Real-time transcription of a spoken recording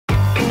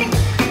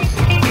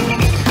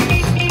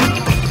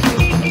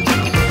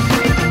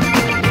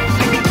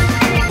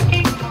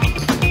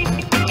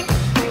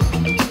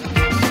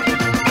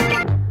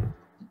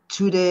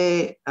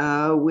Today,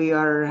 we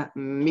are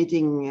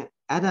meeting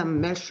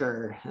Adam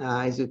Melcher.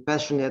 He's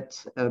passionate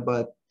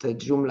about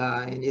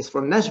Joomla and is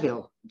from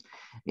Nashville.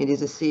 And he's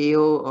the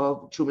CEO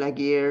of Joomla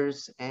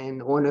Gears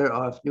and owner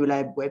of New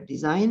Lab Web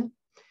Design.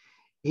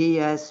 He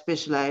has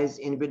specialized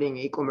in building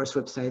e-commerce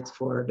websites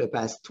for the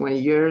past 20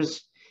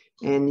 years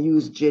and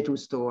used J2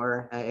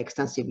 Store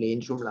extensively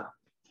in Joomla.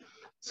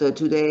 So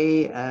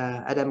today,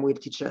 Adam will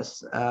teach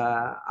us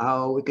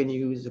how we can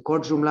use the core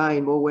Joomla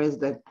in more ways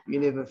that you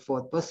never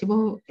thought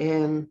possible,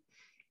 and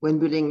when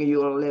building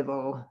your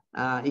level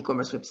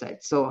e-commerce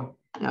website. So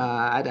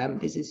Adam,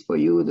 this is for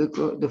you.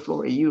 The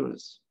floor is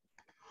yours.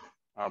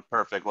 Oh,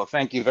 perfect. Well,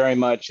 thank you very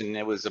much. And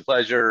it was a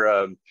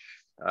pleasure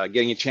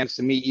getting a chance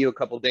to meet you a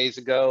couple of days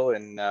ago.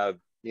 And,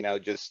 you know,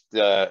 just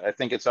I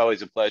think it's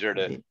always a pleasure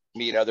to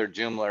meet other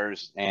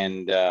Joomlers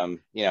and,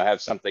 you know,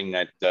 have something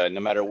that no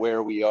matter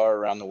where we are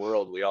around the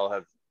world,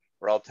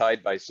 we're all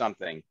tied by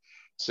something.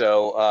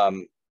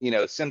 So, you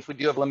know, since we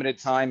do have limited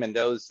time, and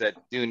those that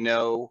do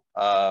know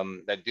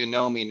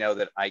me know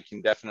that I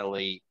can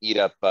definitely eat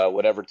up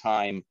whatever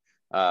time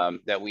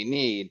that we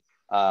need.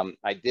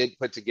 I did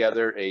put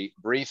together a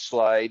brief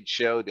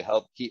slideshow to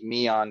help keep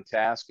me on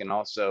task and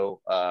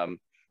also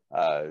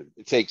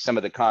take some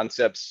of the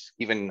concepts,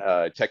 even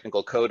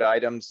technical code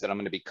items that I'm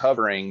going to be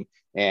covering,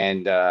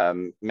 and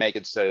make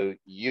it so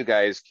you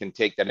guys can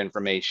take that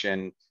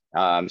information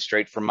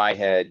straight from my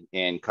head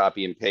and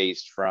copy and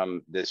paste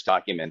from this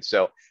document.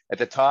 So at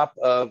the top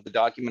of the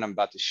document I'm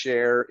about to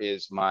share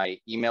is my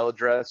email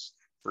address.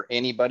 For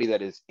anybody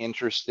that is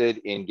interested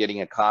in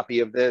getting a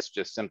copy of this,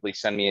 just simply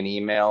send me an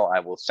email.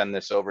 I will send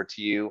this over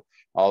to you.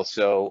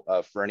 Also,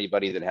 for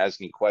anybody that has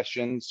any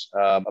questions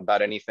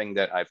about anything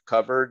that I've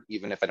covered,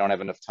 even if I don't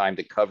have enough time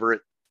to cover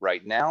it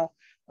right now,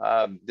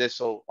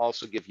 this will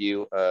also give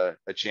you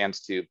a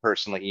chance to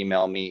personally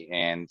email me.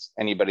 And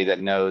anybody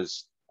that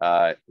knows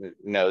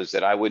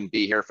that I wouldn't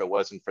be here if it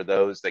wasn't for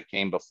those that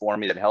came before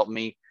me that helped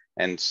me.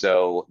 And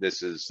so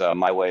this is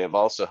my way of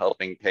also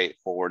helping pay it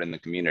forward in the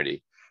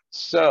community.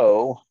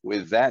 So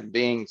with that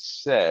being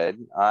said,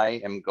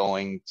 I am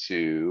going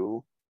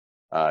to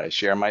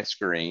share my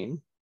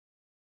screen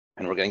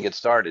and we're going to get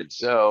started.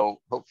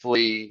 So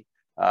hopefully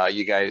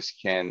you guys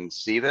can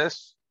see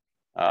this.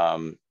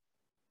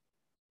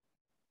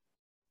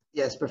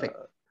 Yes, perfect.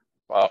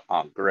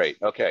 Great.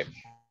 Okay.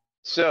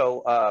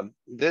 So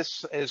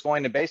this is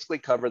going to basically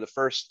cover the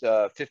first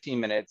 15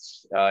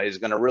 minutes, is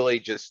going to really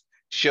just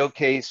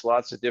showcase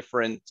lots of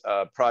different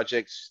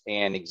projects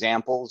and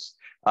examples.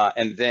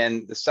 And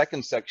then the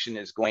second section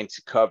is going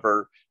to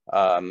cover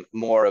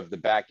more of the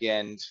back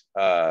end,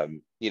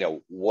 you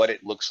know, what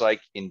it looks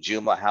like in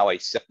Joomla, how I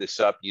set this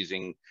up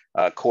using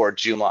core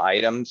Joomla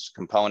items,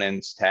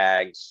 components,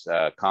 tags,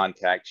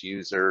 contacts,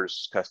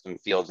 users, custom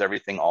fields,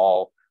 everything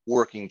all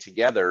working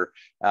together.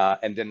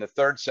 And then the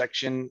third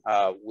section,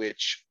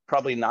 which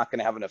probably not going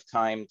to have enough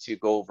time to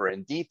go over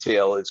in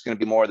detail, is going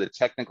to be more of the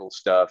technical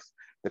stuff,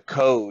 the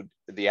code,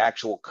 the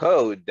actual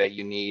code that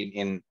you need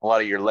in a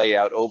lot of your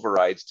layout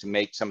overrides to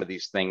make some of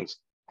these things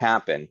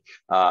happen.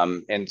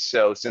 And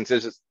so since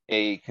this is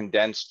a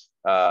condensed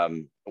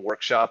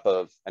workshop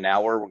of an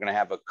hour, we're going to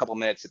have a couple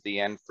minutes at the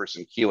end for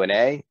some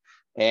Q&A.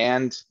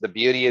 And the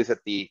beauty is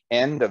at the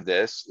end of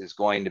this is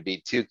going to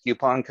be 2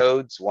 coupon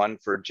codes, one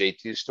for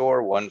J2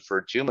 Store, one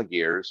for Joomla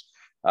Gears,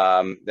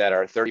 that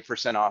are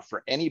 30% off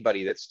for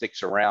anybody that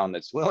sticks around,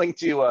 that's willing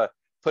to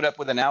put up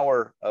with an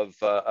hour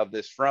of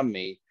this from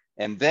me.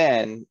 And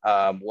then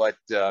what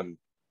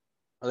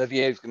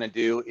Olivier is going to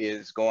do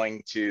is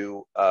going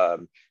to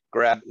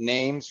grab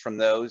names from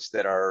those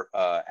that are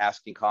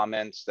asking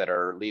comments, that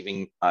are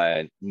leaving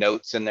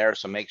notes in there.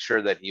 So make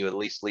sure that you at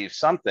least leave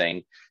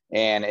something.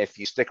 And if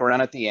you stick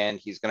around at the end,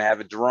 he's going to have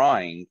a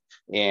drawing,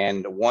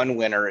 and one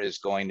winner is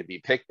going to be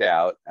picked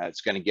out. It's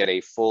going to get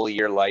a full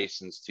year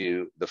license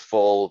to the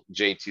full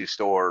J2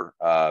 Store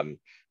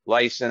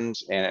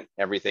license and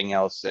everything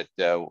else that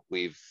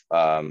we've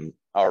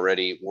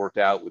already worked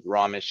out with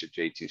Ramesh at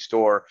J2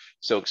 Store.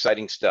 So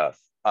exciting stuff.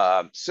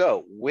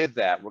 So with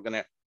that, we're going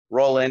to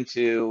roll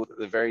into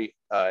the very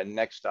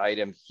next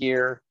item.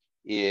 Here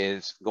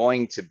is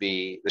going to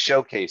be the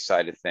showcase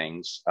side of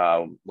things,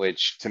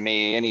 which to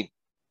me, any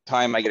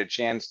time I get a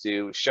chance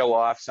to show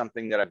off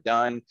something that I've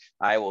done,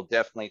 I will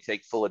definitely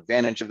take full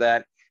advantage of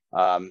that.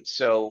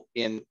 So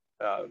in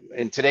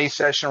today's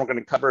session, we're going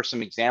to cover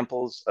some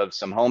examples of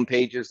some home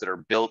pages that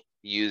are built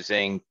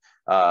using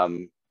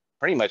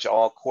pretty much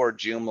all core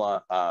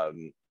Joomla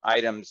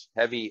items,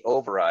 heavy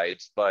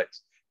overrides, but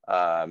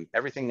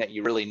everything that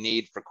you really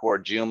need for core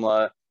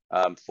Joomla,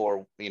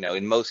 for, you know,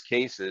 in most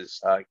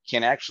cases,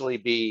 can actually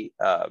be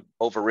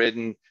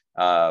overridden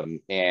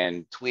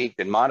and tweaked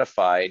and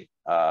modified,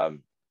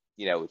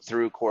 you know,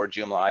 through core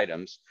Joomla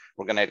items.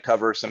 We're going to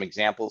cover some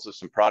examples of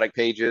some product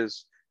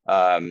pages,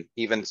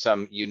 even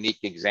some unique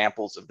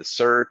examples of the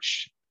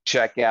search,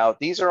 checkout.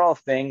 These are all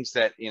things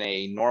that in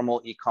a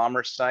normal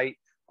e-commerce site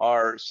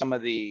are some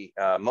of the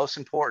most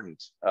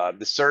important.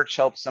 The search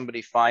helps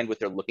somebody find what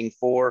they're looking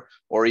for,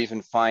 or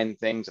even find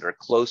things that are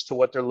close to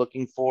what they're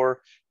looking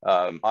for.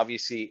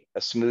 Obviously,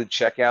 a smooth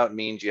checkout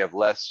means you have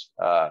less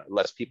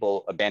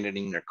people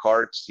abandoning their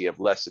carts. You have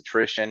less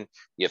attrition.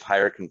 You have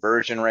higher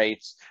conversion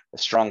rates. A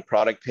strong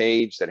product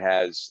page that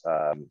has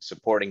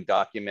supporting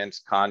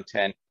documents,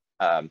 content,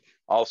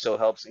 also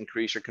helps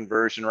increase your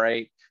conversion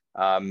rate.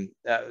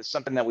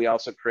 Something that we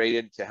also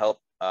created to help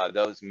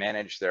those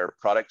manage their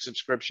product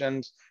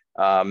subscriptions.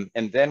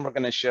 And then we're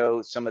going to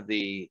show some of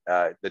the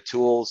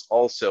tools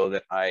also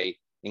that I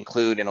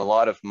include in a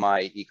lot of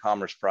my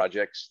e-commerce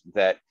projects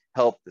that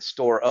help the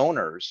store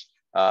owners,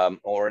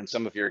 or in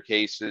some of your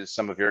cases,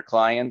 some of your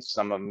clients,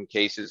 some of them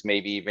cases,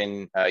 maybe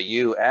even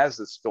you as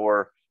the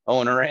store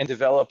owner and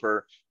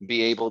developer,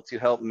 be able to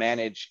help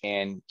manage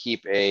and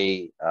keep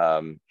a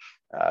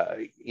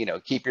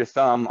keep your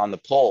thumb on the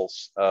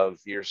pulse of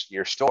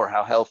your store.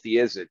 How healthy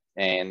is it,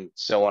 and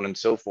so on and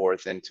so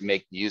forth, and to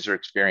make the user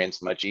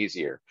experience much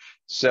easier.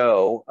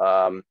 So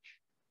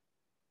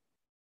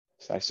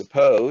I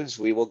suppose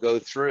we will go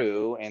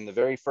through, and the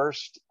very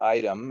first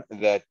item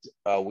that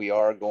we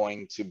are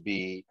going to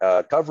be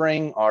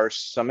covering are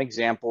some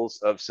examples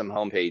of some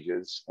home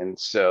pages. And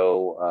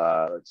so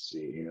let's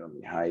see here, let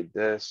me hide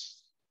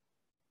this.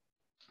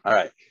 All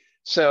right.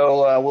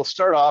 So we'll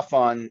start off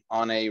on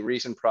a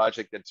recent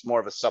project that's more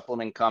of a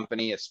supplement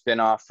company, a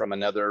spinoff from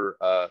another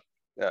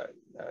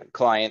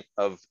client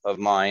of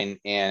mine.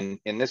 And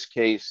in this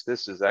case,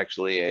 this is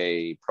actually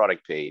a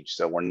product page,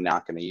 so we're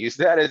not going to use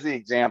that as the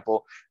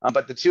example.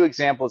 But the two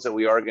examples that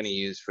we are going to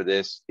use for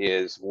this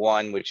is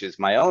one, which is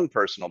my own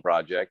personal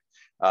project.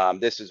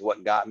 This is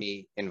what got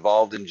me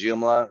involved in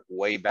Joomla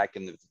way back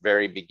in the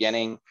very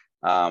beginning.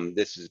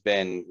 This has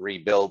been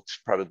rebuilt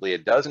probably a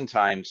dozen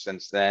times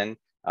since then.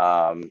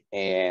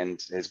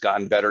 And has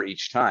gotten better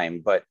each time.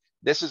 But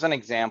this is an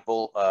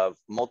example of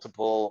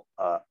multiple,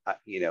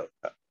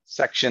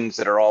 sections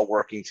that are all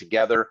working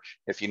together.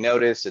 If you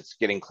notice, it's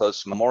getting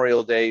close to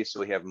Memorial Day, so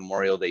we have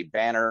Memorial Day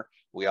banner.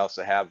 We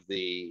also have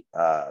the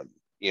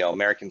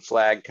American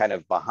flag kind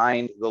of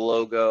behind the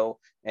logo.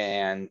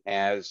 And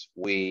as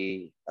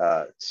we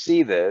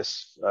see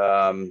this,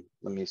 let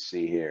me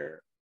see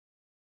here.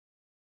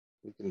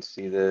 You can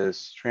see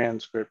this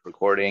transcript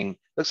recording.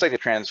 Looks like the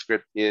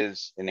transcript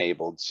is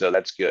enabled, so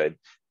that's good.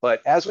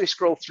 But as we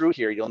scroll through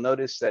here, you'll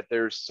notice that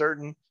there's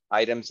certain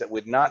items that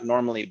would not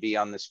normally be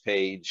on this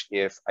page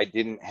if I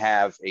didn't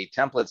have a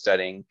template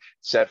setting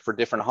set for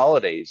different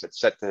holidays.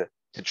 It's set to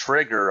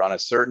trigger on a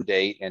certain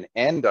date and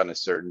end on a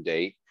certain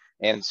date.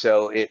 And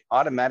so it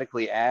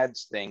automatically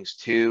adds things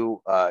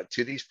to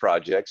these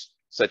projects,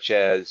 such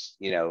as,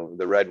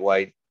 the red,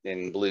 white,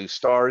 and blue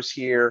stars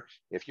here.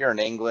 If you're in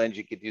England,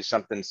 you could do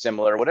something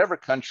similar. Whatever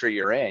country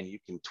you're in, you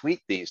can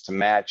tweak these to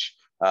match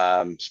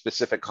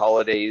specific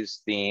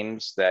holidays,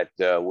 themes that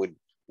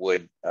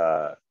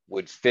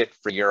would fit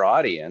for your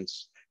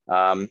audience.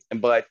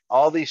 But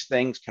all these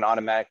things can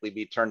automatically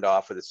be turned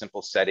off with a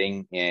simple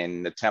setting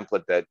in the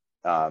template that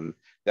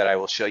I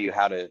will show you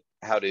how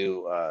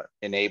to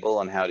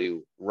enable and how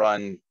to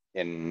run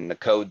in the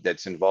code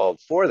that's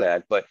involved for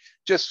that. But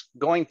just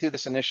going through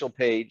this initial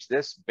page,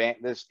 this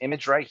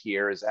image right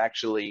here is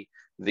actually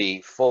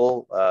the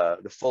full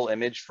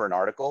image for an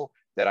article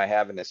that I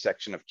have in a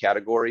section of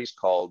categories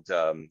called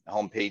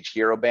homepage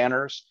hero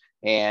banners.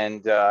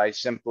 And I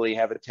simply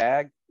have a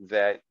tag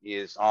that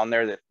is on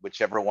there, that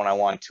whichever one I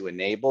want to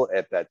enable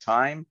at that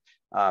time.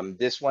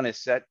 This one is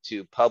set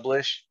to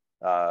publish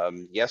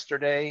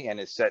yesterday,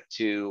 and is set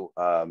to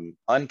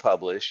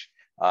unpublish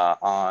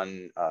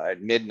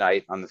at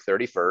midnight on the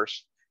 31st.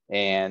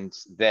 And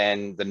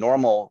then the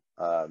normal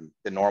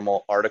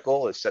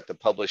article is set to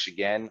publish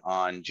again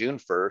on June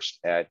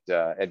 1st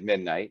at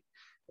midnight.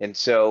 And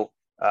so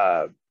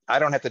I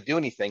don't have to do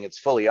anything. It's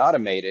fully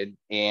automated.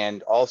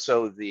 And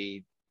also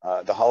the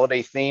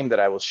holiday theme that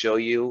I will show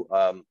you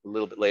a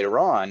little bit later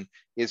on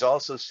is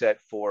also set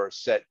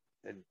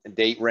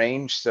date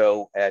range.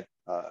 So at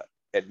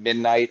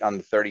midnight on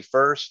the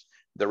 31st,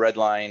 the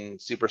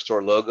Redline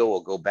Superstore logo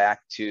will go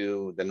back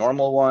to the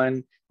normal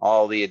one.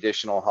 All the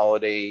additional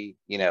holiday,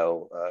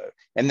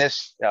 and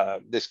this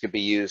could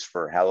be used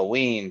for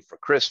Halloween, for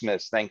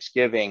Christmas,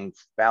 Thanksgiving,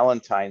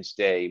 Valentine's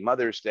Day,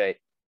 Mother's Day,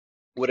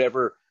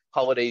 whatever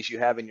holidays you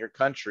have in your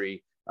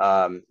country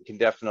can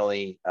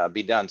definitely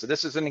be done. So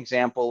this is an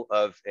example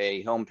of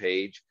a home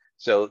page.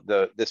 So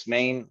this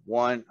main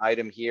one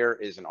item here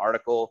is an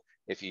article.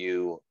 If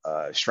you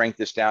shrink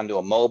this down to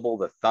a mobile,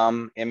 the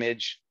thumb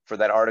image for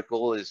that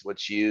article is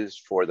what's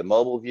used for the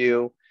mobile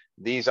view.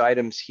 These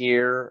items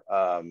here,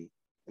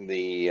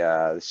 the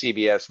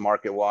CBS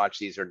Market Watch,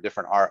 these are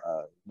different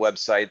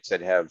websites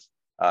that have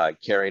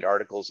carried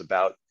articles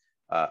about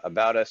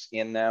us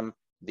in them.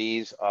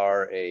 These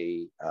are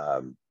in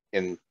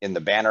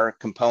the banner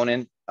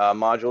component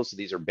module. So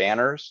these are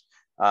banners.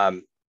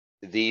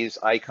 These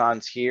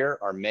icons here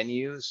are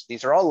menus.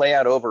 These are all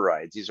layout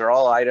overrides. These are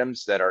all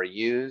items that are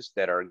used,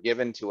 that are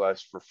given to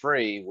us for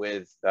free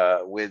with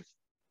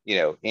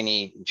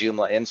any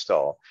Joomla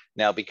install.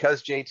 Now,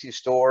 because J2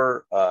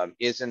 Store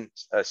isn't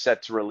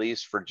set to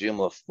release for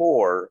Joomla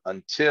 4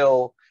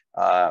 until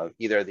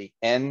either the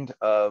end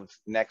of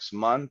next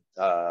month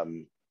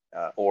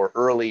or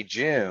early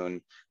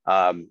June,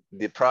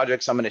 the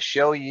projects I'm going to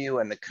show you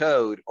and the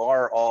code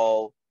are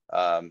all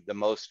the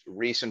most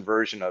recent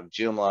version of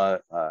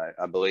Joomla.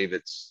 I believe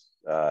it's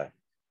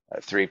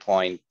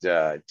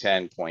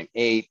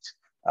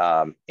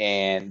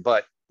 3.10.8,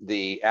 but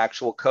the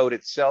actual code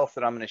itself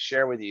that I'm going to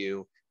share with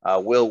you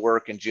will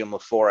work in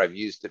Joomla 4. I've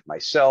used it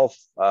myself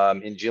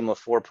in Joomla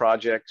 4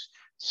 projects.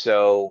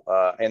 So,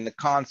 and the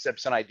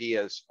concepts and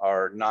ideas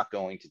are not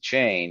going to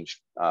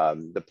change.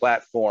 The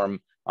platform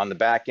on the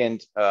back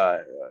end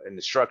and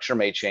the structure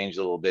may change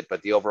a little bit,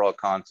 but the overall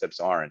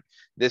concepts aren't.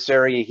 This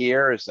area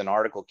here is an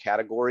article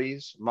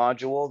categories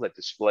module that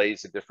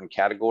displays the different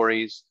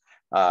categories.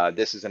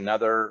 This is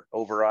another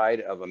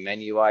override of a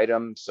menu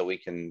item, so we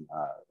can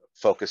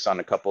focus on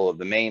a couple of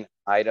the main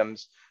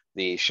items.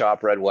 The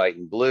shop red, white,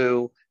 and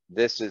blue.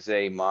 This is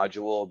a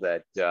module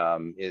that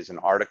is an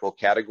article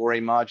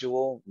category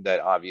module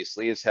that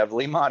obviously is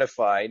heavily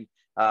modified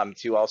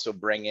to also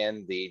bring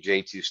in the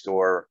J2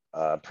 Store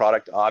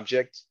product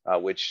object,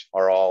 which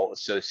are all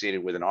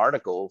associated with an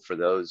article for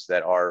those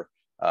that are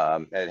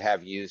that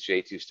have used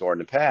J2 Store in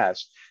the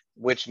past,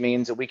 which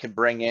means that we could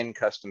bring in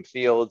custom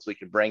fields, we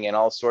could bring in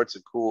all sorts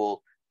of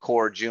cool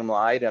core Joomla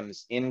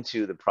items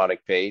into the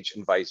product page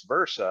and vice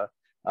versa,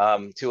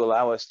 to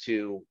allow us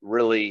to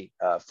really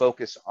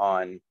focus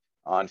on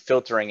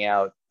filtering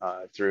out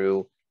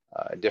through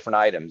different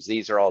items.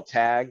 These are all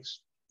tags,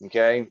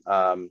 okay?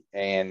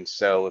 And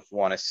so if we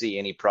want to see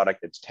any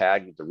product that's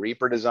tagged with the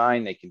Reaper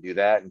design, they can do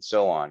that and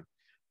so on.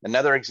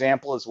 Another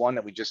example is one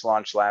that we just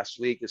launched last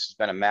week. This has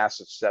been a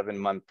massive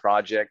 7-month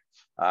project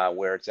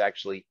where it's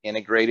actually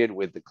integrated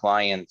with the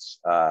client's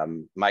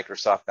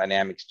Microsoft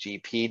Dynamics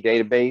GP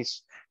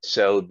database.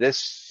 So this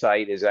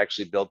site is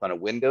actually built on a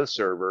Windows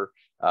server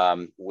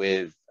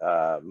with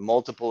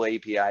multiple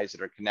APIs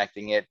that are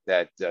connecting it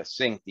that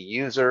sync the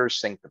users,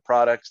 sync the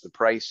products, the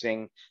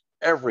pricing,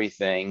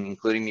 everything,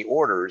 including the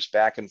orders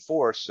back and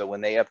forth. So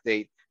when they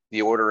update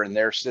the order in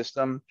their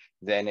system,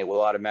 then it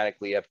will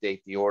automatically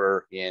update the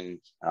order in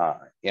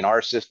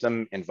our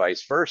system and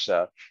vice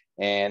versa.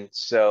 And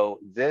so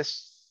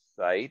this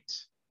site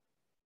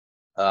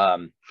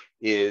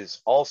is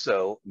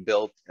also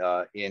built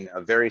in a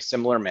very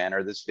similar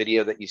manner. This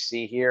video that you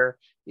see here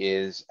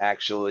is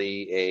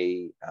actually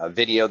a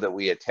video that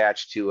we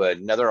attached to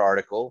another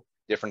article,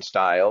 different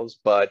styles,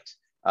 but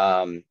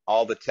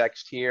all the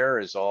text here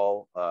is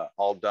all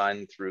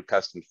done through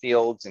custom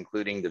fields,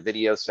 including the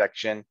video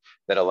section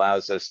that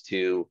allows us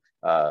to,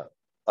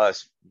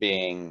 us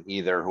being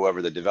either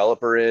whoever the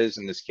developer is,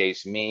 in this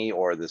case me,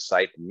 or the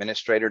site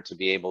administrator, to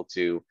be able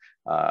to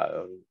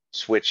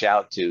switch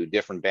out to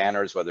different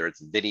banners, whether it's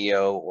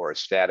video or a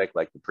static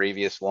like the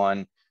previous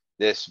one.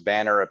 This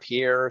banner up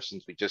here,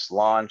 since we just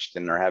launched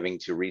and they're having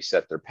to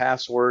reset their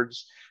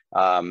passwords,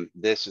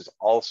 this is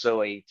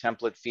also a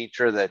template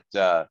feature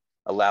that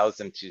allows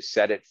them to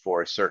set it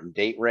for a certain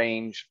date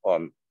range.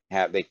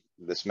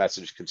 This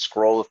message could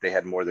scroll if they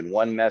had more than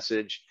one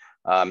message,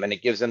 and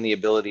it gives them the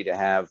ability to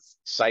have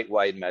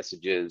site-wide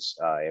messages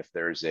if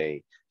there's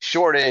a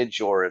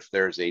shortage or if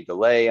there's a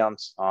delay on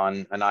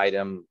an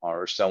item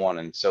or so on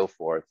and so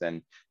forth.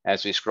 And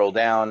as we scroll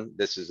down,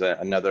 this is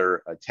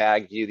another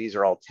tag view. These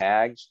are all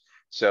tags.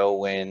 So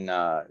when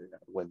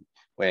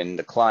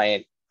the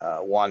client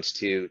wants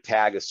to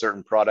tag a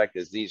certain product,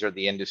 as these are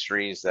the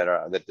industries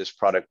that this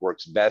product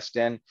works best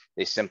in,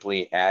 they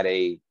simply add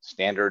a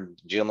standard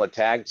Joomla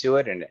tag to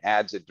it, and it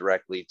adds it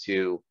directly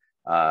to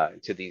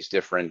these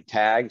different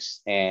tags,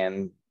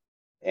 and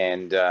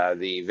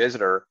the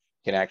visitor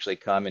can actually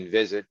come and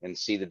visit and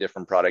see the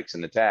different products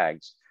in the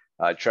tags.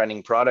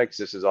 Trending products,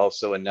 this is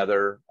also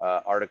another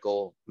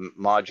article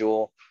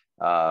module.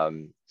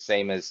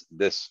 Same as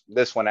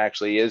this one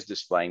actually is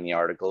displaying the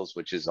articles,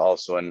 which is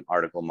also an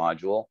article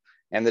module.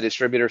 And the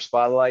distributor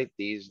spotlight,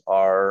 these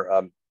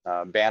are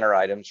banner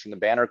items from the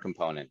banner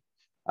component.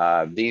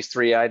 These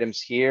 3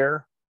 items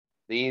here,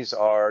 these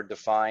are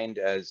defined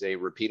as a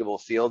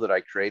repeatable field that I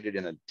created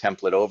in a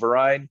template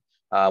override,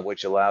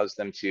 which allows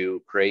them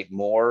to create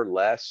more,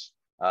 less,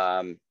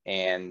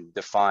 and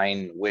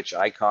define which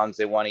icons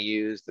they want to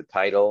use, the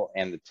title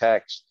and the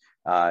text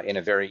in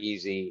a very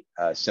easy,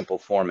 simple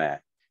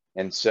format.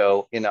 And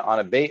so on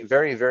a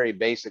very, very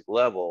basic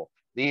level,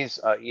 these,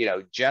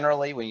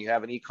 generally when you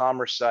have an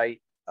e-commerce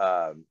site,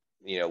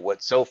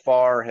 what so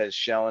far has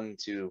shown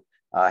to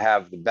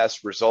have the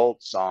best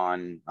results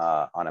on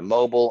a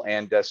mobile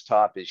and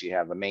desktop is you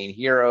have a main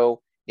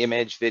hero,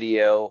 image,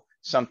 video,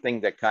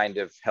 something that kind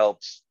of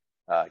helps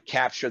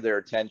capture their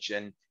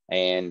attention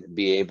and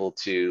be able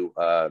to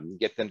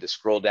get them to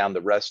scroll down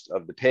the rest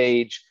of the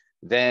page.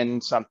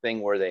 Then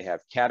something where they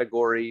have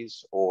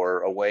categories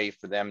or a way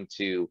for them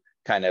to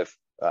kind of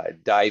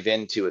dive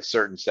into a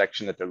certain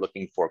section that they're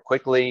looking for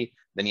quickly.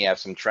 Then you have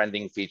some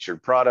trending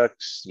featured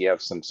products, you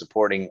have some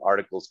supporting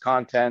articles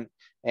content,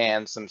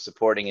 and some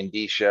supporting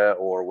indicia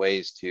or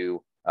ways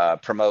to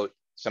promote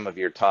some of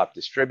your top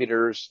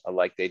distributors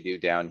like they do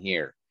down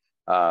here.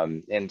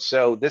 And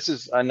so this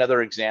is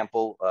another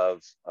example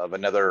of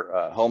another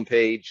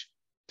homepage,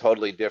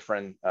 totally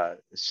different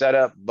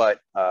setup, but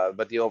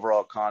the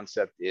overall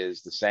concept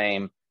is the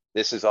same.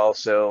 This is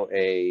also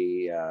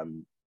a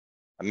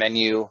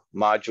menu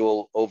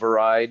module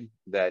override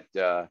that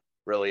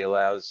really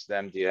allows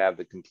them to have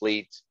the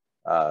complete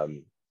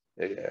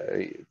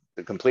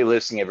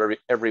listing of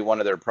every one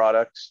of their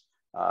products.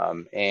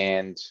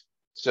 And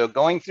so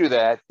going through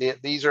that,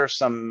 these are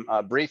some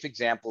brief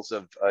examples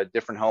of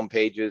different home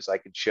pages. I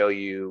could show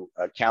you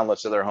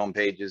countless other home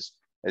pages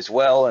as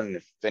well. And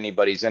if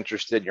anybody's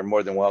interested, you're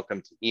more than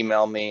welcome to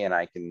email me and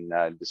I can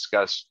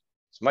discuss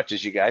as much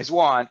as you guys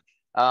want.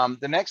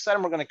 The next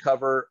item we're going to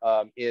cover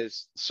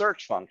is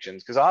search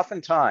functions, because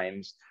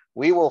oftentimes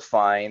we will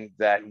find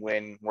that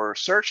when we're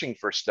searching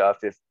for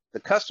stuff, if the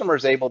customer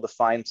is able to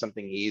find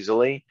something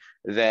easily,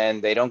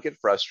 then they don't get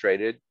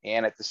frustrated.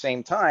 And at the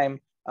same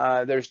time,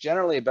 there's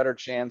generally a better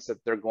chance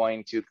that they're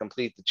going to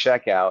complete the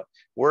checkout.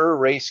 We're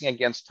racing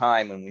against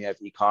time when we have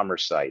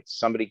e-commerce sites.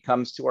 Somebody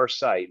comes to our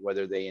site,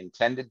 whether they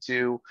intended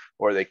to,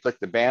 or they click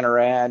the banner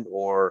ad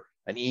or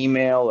an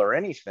email or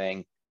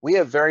anything. We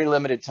have very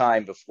limited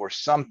time before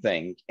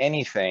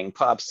anything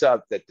pops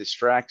up that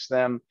distracts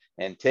them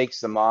and takes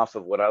them off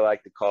of what I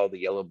like to call the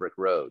yellow brick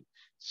road.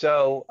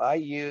 So I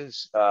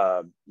use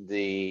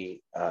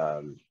the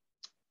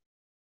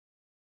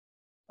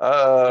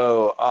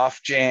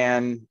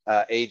off-Jan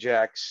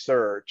Ajax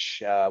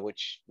search,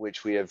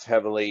 which we have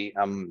heavily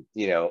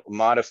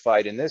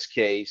modified in this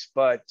case.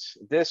 But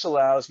this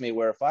allows me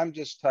where if I'm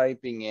just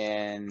typing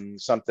in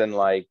something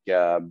like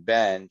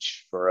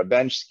bench for a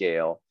bench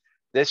scale,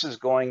 this is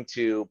going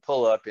to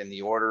pull up in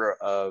the order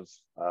of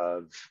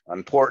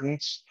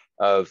importance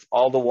of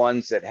all the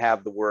ones that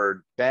have the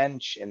word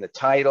bench in the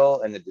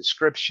title and the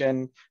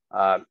description,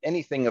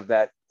 anything of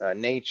that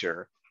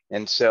nature.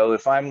 And so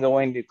if I'm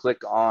going to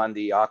click on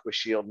the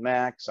AquaShield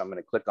Max, I'm going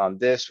to click on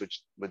this,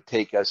 which would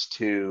take us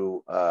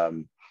to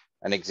an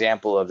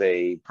example of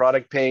a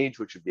product page,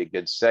 which would be a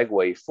good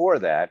segue for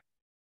that.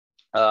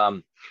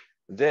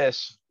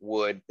 This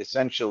would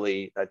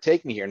essentially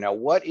take me here. Now,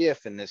 what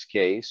if in this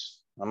case,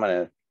 I'm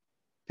going to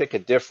pick a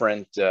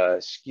different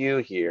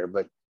SKU here,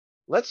 but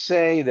let's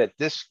say that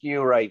this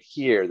SKU right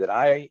here that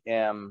I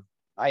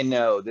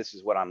know this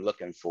is what I'm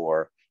looking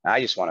for.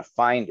 I just want to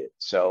find it.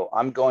 So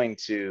I'm going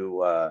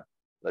to,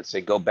 let's say,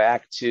 go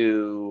back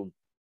to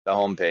the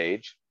home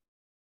page.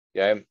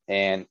 Okay.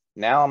 And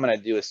now I'm going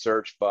to do a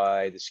search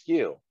by the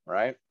SKU,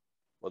 right?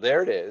 Well,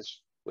 there it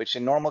is, which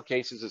in normal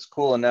cases is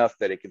cool enough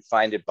that it can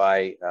find it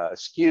by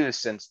SKU,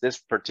 since this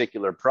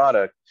particular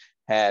product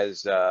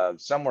has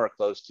somewhere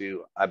close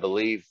to, I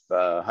believe,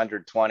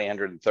 120,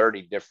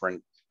 130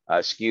 different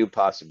SKU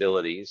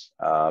possibilities.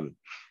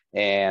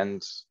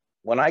 And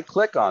when I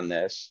click on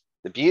this,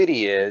 the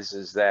beauty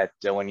is that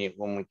when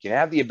we can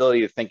have the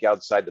ability to think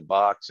outside the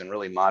box and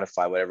really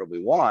modify whatever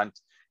we want,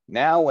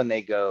 now when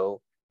they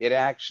go, it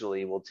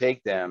actually will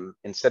take them,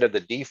 instead of the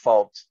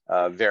default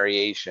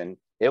variation,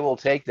 it will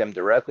take them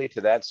directly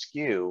to that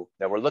SKU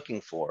that we're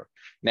looking for.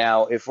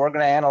 Now, if we're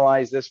going to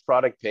analyze this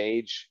product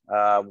page,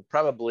 we'll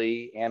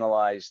probably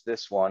analyze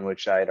this one,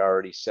 which I had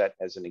already set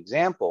as an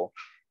example.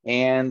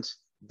 And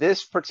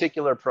this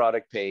particular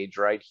product page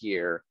right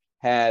here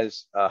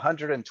has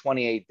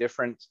 128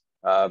 different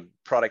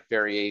product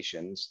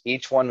variations,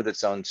 each one with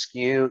its own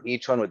SKU,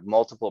 each one with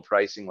multiple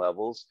pricing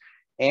levels.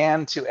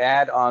 And to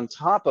add on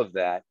top of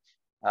that,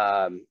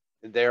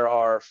 there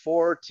are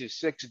 4 to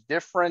 6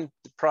 different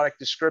product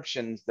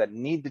descriptions that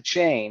need to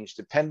change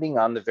depending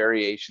on the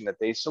variation that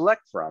they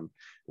select from,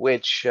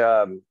 which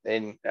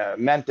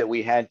meant that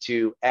we had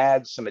to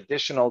add some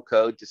additional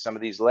code to some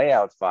of these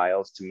layout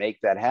files to make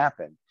that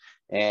happen.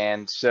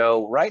 And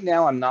so right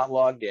now I'm not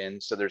logged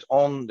in, so there's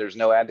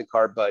no add to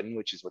cart button,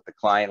 which is what the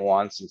client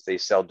wants since they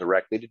sell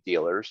directly to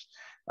dealers.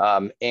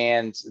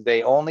 And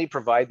they only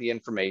provide the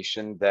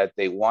information that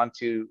they want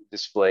to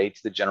display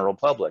to the general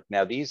public.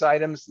 Now, these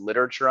items,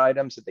 literature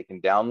items that they can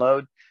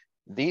download,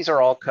 these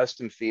are all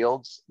custom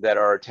fields that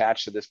are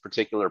attached to this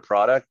particular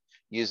product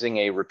using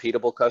a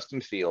repeatable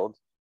custom field.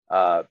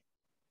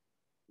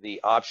 The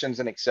options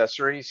and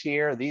accessories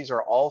here, these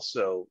are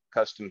also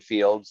custom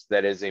fields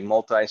that is a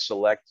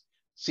multi-select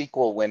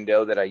SQL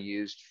window that I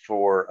used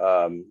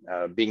for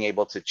being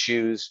able to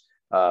choose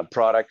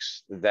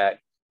products that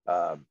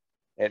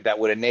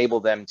would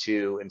enable them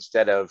to,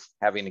 instead of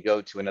having to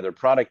go to another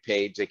product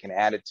page, they can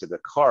add it to the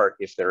cart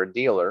if they're a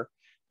dealer.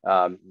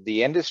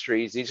 The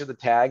industries, these are the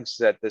tags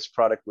that this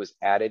product was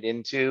added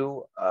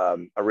into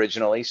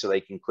originally, so they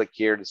can click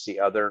here to see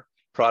other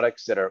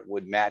products that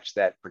would match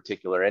that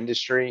particular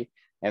industry.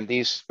 And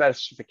these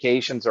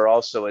specifications are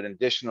also an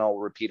additional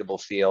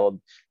repeatable field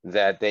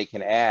that they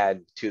can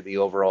add to the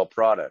overall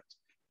product.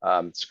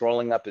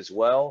 Scrolling up as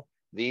well,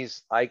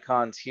 these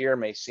icons here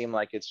may seem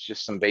like it's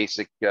just some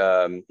basic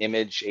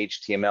image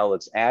HTML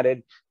that's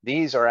added.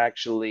 These are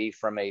actually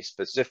from a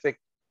specific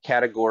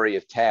category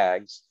of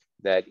tags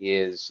that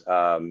is,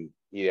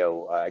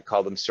 I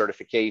call them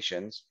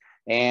certifications.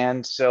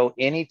 And so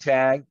any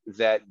tag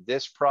that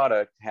this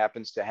product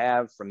happens to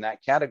have from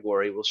that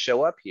category will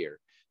show up here.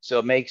 So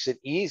it makes it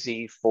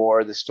easy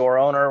for the store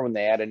owner when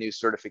they add a new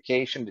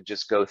certification to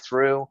just go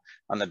through.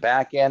 On the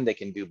back end, they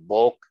can do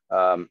bulk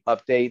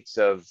updates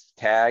of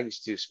tags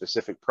to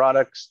specific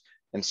products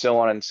and so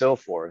on and so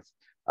forth.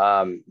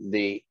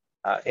 The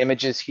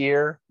images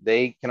here,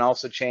 they can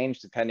also change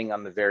depending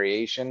on the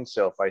variation.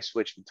 So if I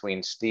switch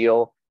between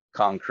steel,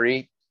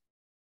 concrete,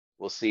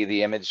 we'll see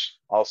the image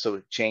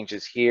also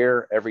changes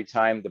here. Every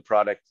time the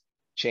product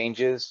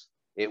changes,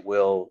 it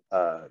will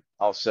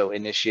also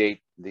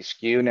initiate the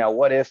SKU. Now,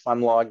 what if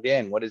I'm logged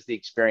in? What does the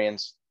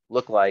experience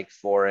look like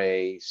for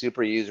a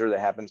super user that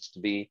happens to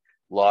be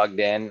logged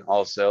in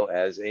also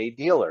as a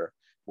dealer?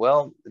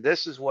 Well,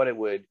 this is what it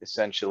would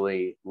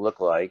essentially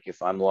look like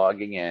if I'm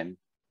logging in.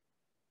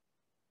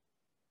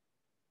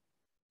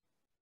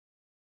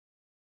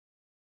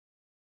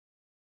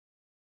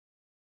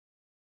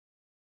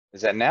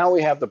 Is that now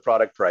we have the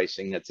product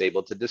pricing that's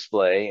able to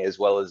display, as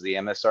well as the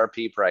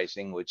MSRP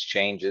pricing, which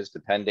changes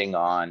depending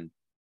on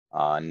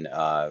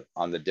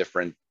the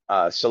different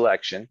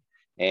selection.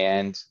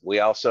 And we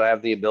also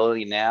have the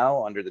ability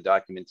now under the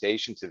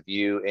documentation to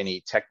view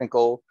any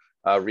technical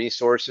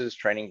resources,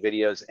 training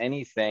videos,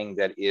 anything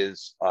that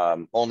is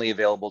only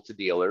available to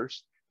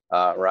dealers,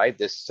 right?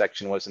 This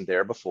section wasn't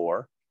there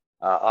before.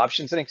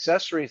 Options and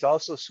accessories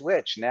also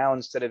switch. Now,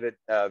 instead of it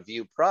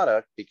view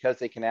product, because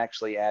they can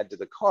actually add to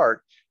the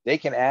cart, they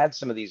can add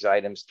some of these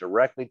items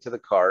directly to the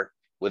cart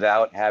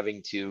without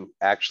having to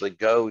actually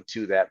go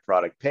to that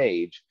product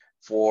page.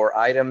 For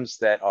items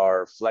that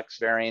are flex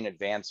variant,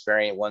 advanced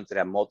variant, ones that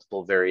have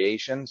multiple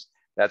variations,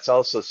 that's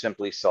also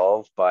simply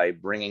solved by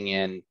bringing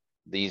in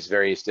these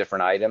various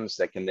different items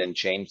that can then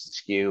change the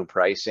SKU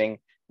pricing,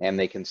 and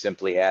they can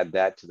simply add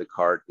that to the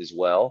cart as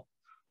well.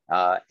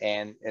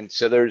 And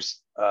so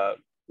there's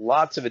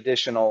lots of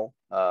additional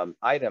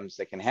items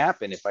that can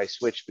happen if I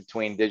switch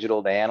between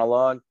digital to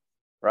analog,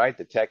 right?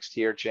 The text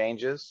here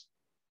changes.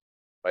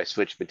 If I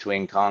switch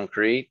between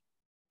concrete,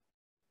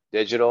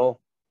 digital,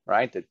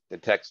 right? The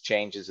text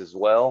changes as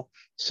well.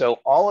 So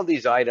all of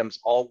these items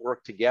all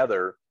work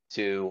together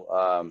to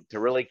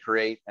really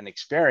create an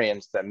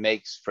experience that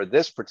makes for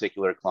this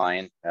particular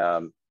client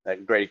a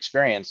great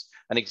experience.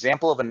 An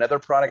example of another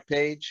product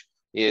page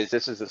is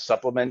this is a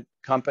supplement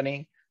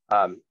company.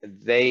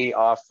 They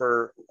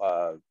offer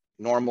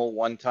normal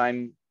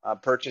one-time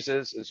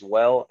purchases as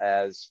well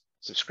as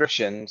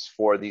subscriptions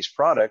for these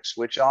products,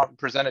 which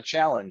present a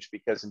challenge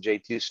because in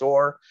J2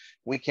 Store,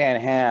 we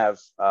can't have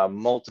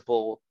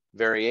multiple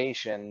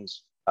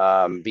variations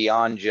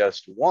beyond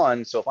just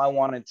one. So if I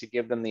wanted to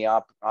give them the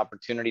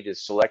opportunity to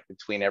select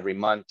between every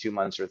month, 2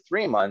 months, or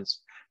 3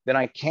 months, then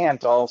I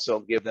can't also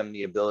give them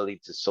the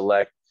ability to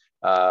select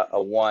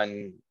a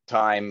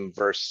one-time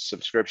versus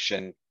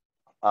subscription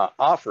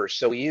offer.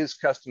 So we use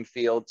custom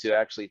field to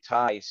actually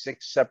tie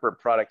 6 separate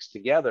products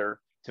together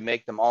to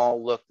make them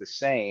all look the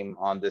same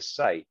on this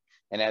site.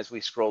 And as we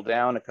scroll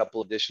down, a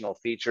couple additional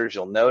features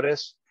you'll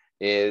notice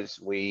is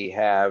we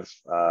have,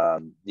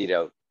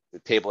 the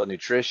table of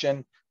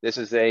nutrition. This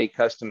is a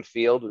custom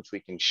field, which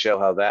we can show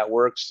how that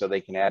works. So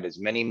they can add as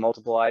many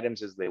multiple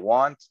items as they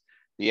want.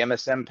 The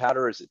MSM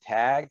powder is a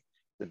tag.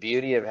 The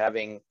beauty of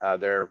having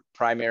their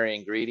primary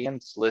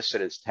ingredients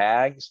listed as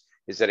tags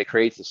is that it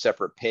creates a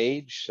separate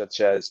page,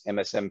 such as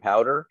MSM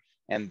powder.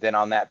 And then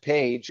on that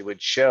page, it would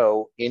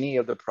show any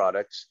of the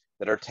products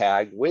that are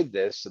tagged with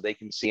this, so they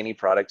can see any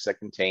products that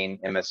contain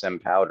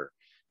MSM powder.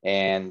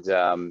 And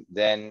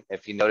then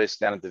if you notice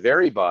down at the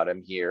very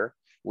bottom here,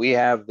 we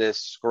have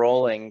this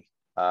scrolling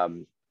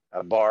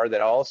a bar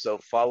that also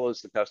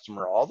follows the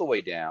customer all the way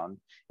down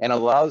and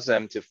allows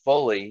them to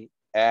fully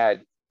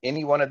add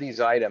any one of these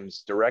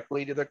items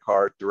directly to their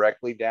cart,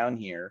 directly down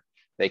here.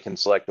 They can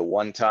select a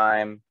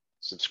one-time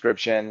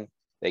subscription.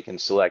 They can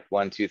select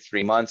 1, 2,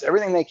 3 months,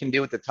 everything they can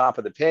do at the top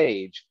of the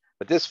page.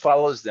 But this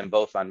follows them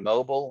both on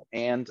mobile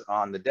and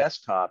on the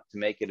desktop to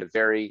make it a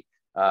very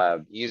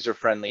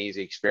user-friendly,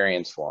 easy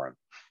experience for them.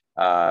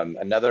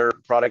 Another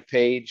product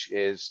page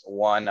is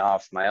one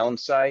off my own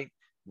site.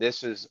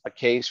 This is a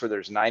case where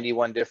there's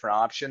 91 different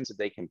options that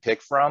they can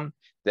pick from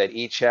that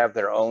each have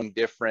their own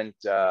different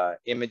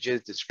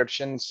images,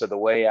 descriptions. So the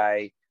way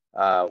I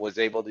was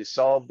able to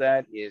solve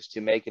that is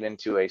to make it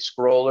into a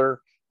scroller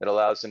that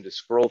allows them to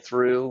scroll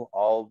through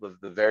all of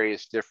the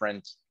various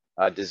different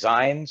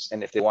designs.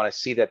 And if they want to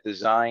see that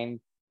design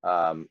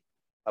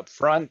up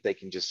front, they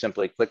can just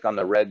simply click on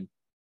the red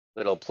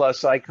little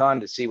plus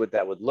icon to see what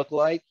that would look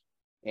like.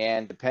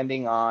 And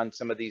depending on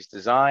some of these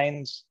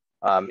designs,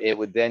 it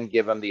would then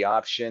give them the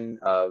option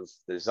of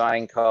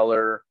design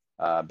color,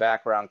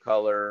 background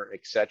color,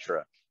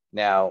 etc.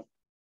 Now,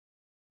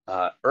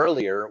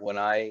 earlier when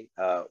I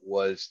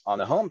was on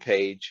the home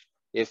page,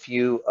 if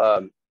you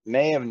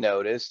may have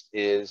noticed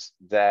is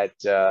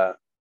that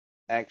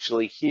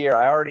actually here,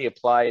 I already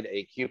applied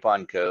a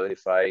coupon code.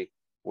 If I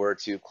were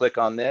to click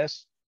on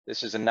this,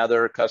 this is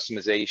another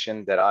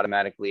customization that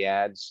automatically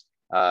adds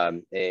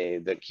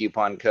the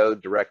coupon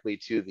code directly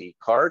to the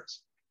cart,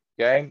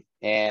 okay?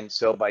 And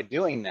so by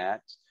doing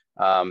that,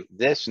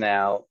 This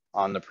now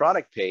on the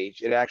product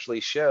page, it actually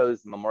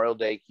shows the Memorial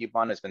Day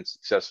coupon has been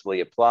successfully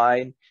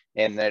applied.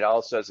 And it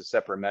also has a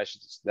separate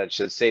message that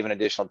should save an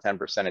additional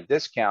 10% of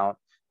discount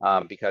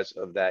because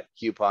of that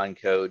coupon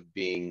code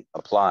being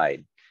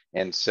applied.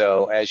 And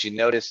so as you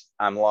notice,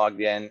 I'm logged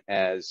in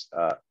as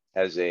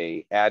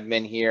a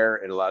admin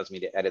here. It allows me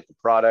to edit the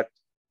product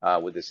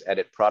with this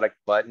edit product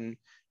button.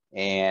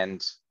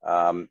 And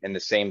the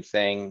same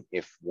thing,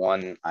 if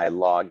I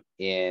log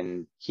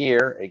in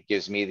here, it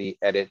gives me the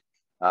edit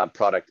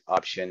product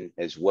option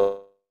as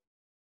well.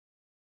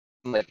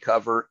 I'm going to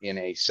cover in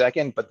a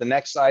second, but the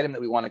next item that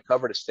we want to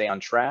cover to stay on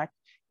track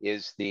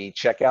is the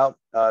checkout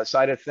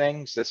side of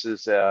things. This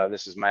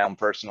is my own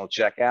personal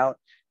checkout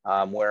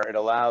where it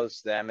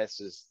allows them.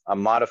 This is a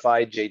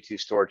modified J2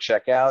 Store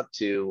checkout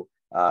to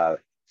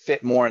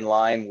fit more in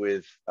line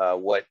with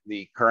what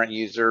the current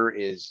user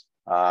is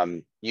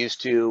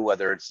used to,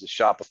 whether it's the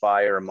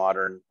Shopify or a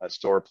modern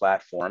store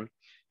platform.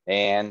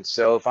 And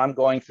so if I'm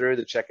going through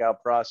the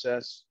checkout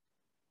process,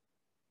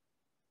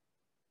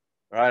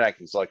 right, I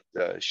can select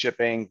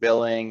shipping,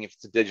 billing. If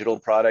it's a digital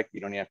product,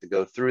 you don't have to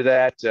go through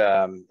that.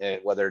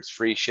 Whether it's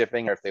free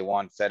shipping or if they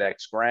want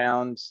FedEx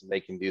Ground, they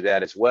can do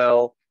that as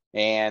well.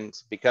 And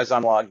because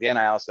I'm logged in,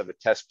 I also have a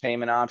test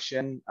payment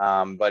option.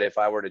 But if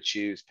I were to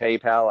choose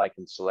PayPal, I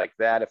can select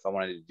that. If I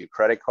wanted to do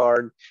credit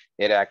card,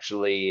 it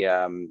actually,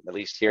 at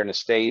least here in the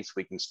States,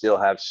 we can still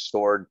have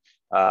stored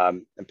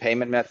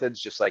payment methods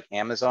just like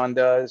Amazon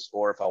does.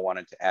 Or if I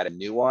wanted to add a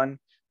new one,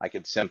 I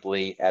could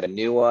simply add a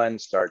new one,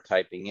 start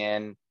typing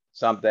in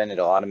something.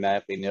 It'll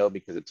automatically know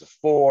because it's a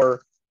 4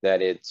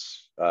 that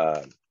it's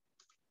a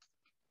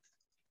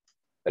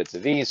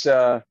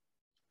Visa.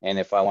 And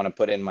if I want to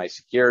put in my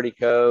security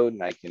code,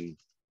 and I can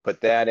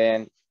put that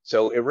in.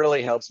 So it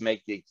really helps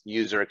make the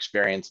user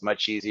experience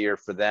much easier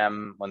for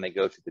them when they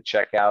go through the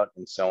checkout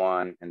and so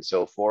on and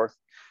so forth.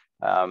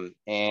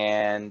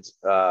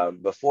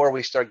 Before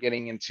we start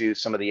getting into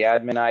some of the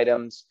admin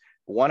items,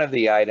 one of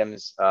the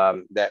items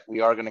that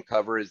we are going to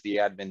cover is the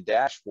admin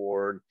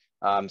dashboard.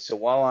 So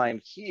while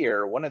I'm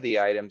here, one of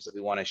the items that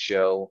we want to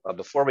show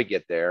before we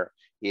get there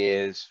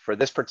is for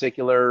this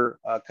particular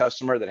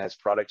customer that has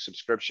product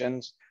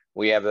subscriptions,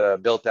 we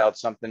have built out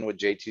something with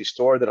J2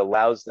 Store that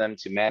allows them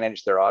to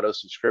manage their auto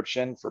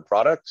subscription for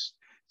products.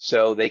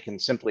 So they can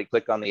simply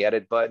click on the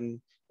edit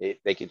button.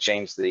 They can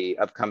change the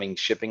upcoming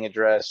shipping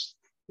address.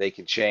 They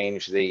can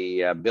change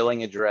the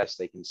billing address.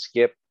 They can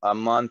skip a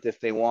month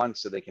if they want,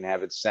 so they can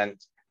have it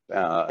sent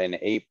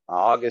in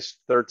August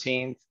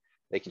 13th.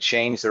 They can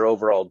change their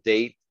overall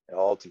date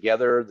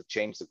altogether,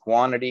 change the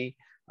quantity,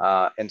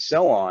 and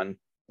so on.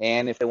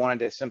 And if they wanted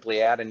to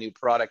simply add a new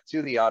product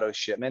to the auto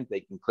shipment,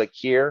 they can click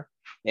here.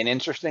 And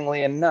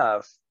interestingly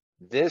enough,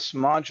 this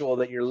module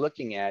that you're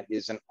looking at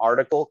is an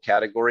article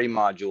category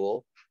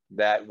module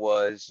that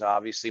was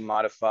obviously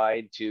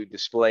modified to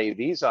display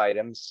these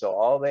items. So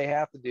all they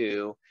have to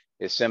do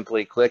is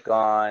simply click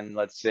on,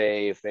 let's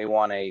say if they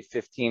want a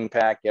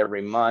 15-pack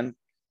every month,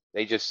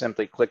 they just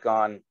simply click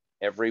on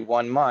every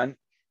 1 month.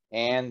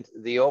 And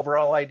the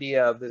overall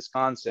idea of this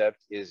concept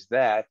is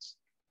that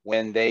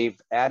when they've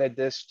added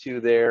this to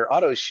their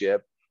auto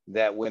ship,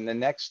 that when the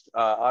next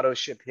auto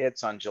ship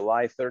hits on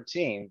July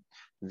 13th,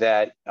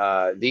 that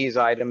these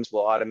items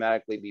will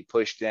automatically be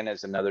pushed in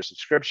as another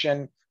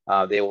subscription.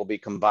 They will be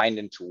combined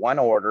into one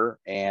order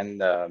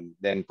and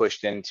then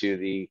pushed into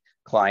the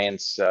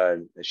client's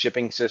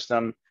shipping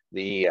system.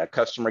 The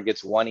customer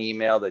gets one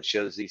email that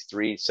shows these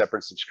 3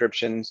 separate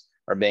subscriptions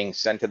are being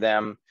sent to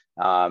them.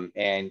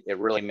 And it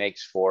really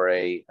makes for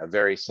a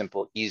very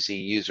simple, easy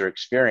user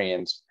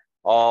experience.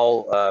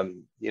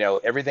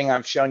 Everything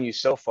I've shown you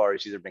so far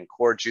has either been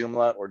core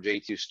Joomla or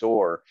J2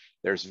 Store.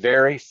 There's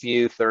very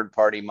few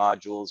third-party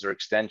modules or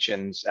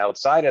extensions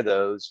outside of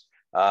those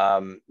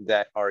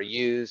that are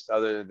used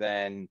other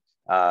than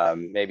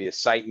maybe a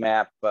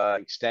sitemap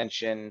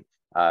extension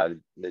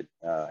and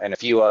a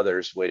few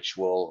others, which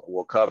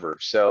we'll cover.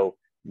 So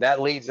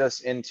that leads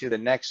us into the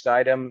next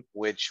item,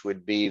 which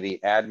would be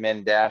the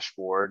admin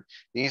dashboard.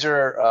 These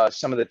are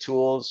some of the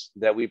tools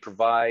that we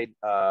provide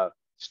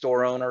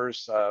store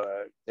owners,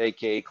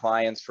 aka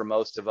clients for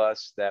most of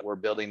us that we're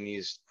building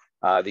these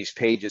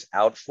pages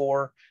out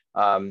for.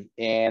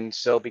 And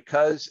so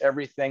because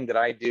everything that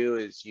I do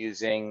is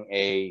using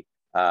a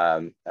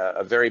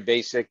very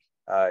basic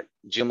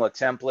Joomla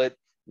template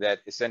that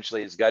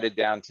essentially is gutted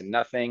down to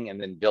nothing and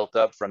then built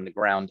up from the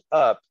ground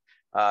up,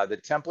 the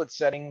template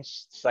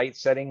settings, site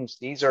settings,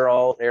 these are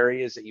all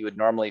areas that you would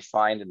normally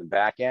find in the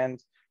back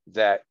end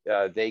that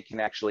they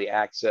can actually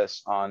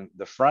access on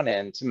the front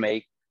end to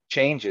make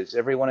changes.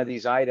 Every one of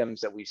these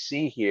items that we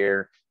see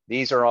here,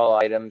 these are all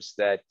items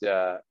that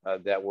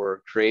that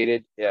were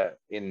created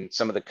in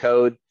some of the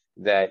code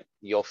that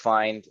you'll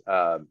find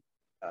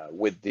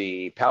with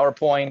the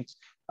PowerPoint.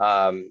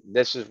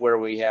 This is where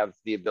we have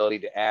the ability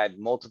to add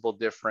multiple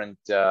different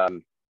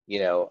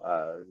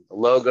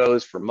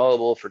logos for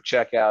mobile, for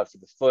checkout, for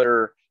the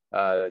footer,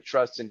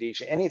 trust and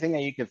anything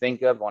that you can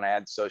think of. Want to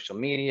add social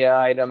media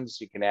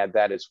items, you can add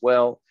that as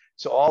well.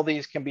 So all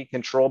these can be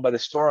controlled by the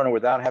store owner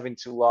without having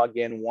to log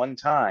in one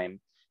time,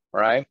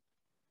 right?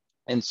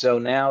 And so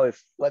now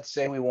if, let's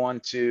say we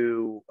want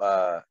to,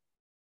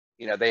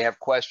 they have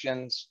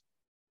questions.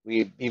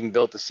 We even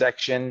built a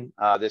section.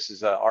 This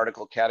is an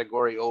article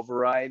category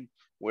override,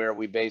 where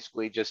we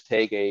basically just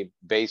take a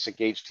basic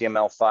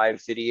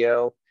HTML5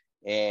 video.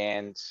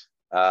 And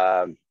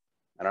I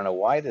don't know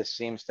why this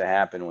seems to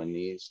happen when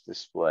these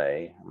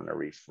display. I'm going to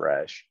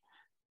refresh.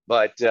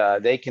 But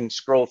they can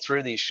scroll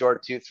through these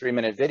short 2-3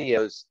 minute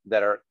videos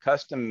that are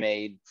custom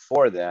made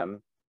for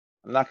them.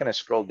 I'm not going to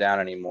scroll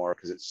down anymore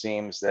because it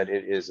seems that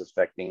it is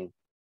affecting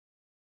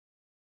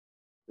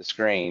the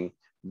screen.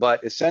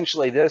 But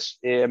essentially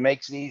it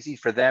makes it easy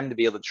for them to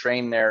be able to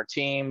train their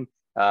team,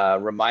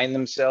 remind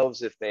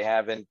themselves if they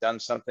haven't done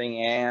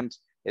something, and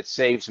it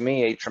saves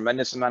me a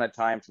tremendous amount of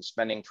time from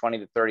spending 20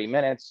 to 30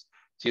 minutes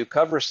to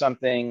cover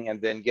something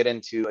and then get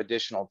into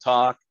additional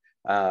talk,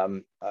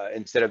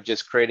 instead of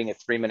just creating a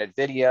 3-minute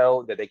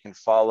video that they can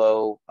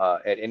follow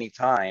at any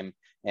time,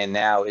 and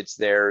now it's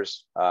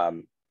theirs,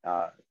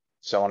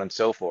 so on and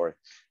so forth.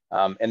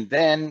 And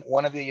then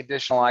one of the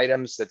additional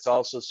items that's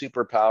also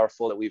super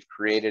powerful that we've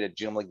created at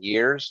Joomla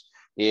Gears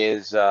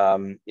is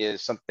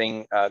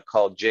something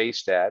called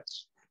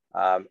JStats.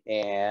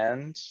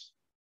 And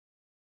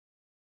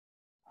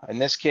in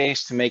this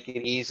case, to make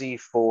it easy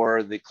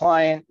for the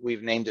client,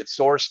 we've named it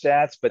Source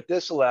Stats, but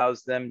this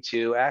allows them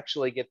to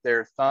actually get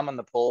their thumb on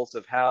the pulse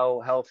of how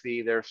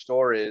healthy their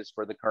store is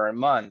for the current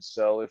month.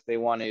 So if they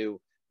want to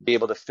be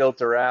able to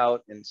filter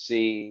out and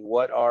see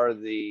what are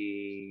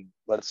the,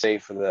 let's say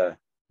for the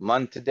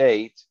month to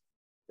date,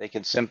 they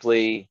can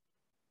simply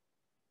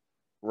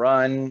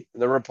run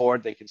the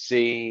report. They can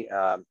see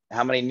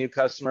how many new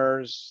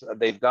customers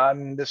they've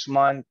gotten this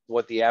month,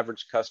 what the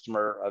average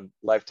customer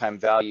lifetime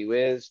value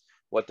is,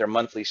 what their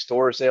monthly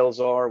store sales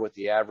are, what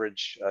the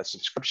average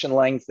subscription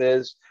length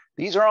is.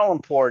 These are all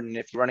important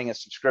if you're running a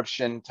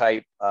subscription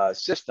type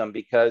system,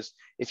 because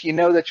if you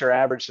know that your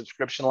average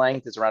subscription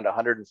length is around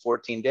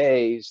 114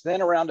 days,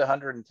 then around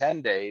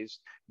 110 days,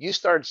 you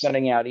start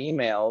sending out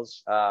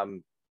emails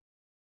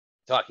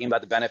talking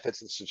about the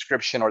benefits of the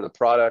subscription or the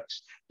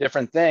products,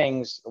 different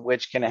things,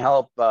 which can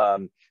help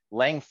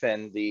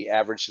lengthen the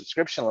average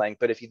subscription length.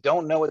 But if you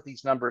don't know what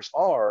these numbers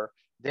are,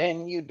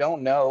 then you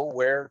don't know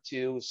where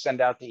to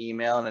send out the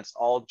email, and it's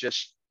all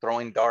just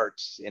throwing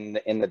darts in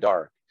the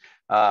dark.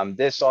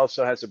 This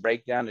also has a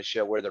breakdown to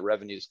show where the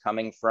revenue is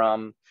coming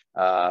from,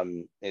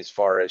 as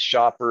far as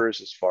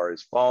shoppers, as far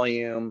as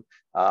volume.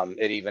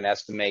 It even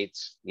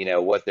estimates,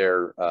 what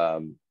their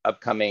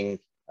upcoming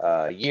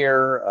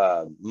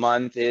year,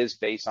 month is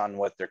based on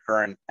what their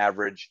current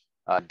average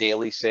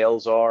daily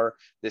sales are.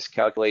 This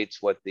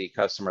calculates what the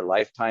customer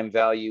lifetime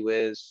value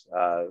is.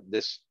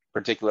 This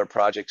particular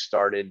project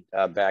started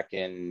back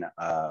in,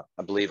 I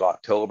believe,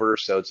 October.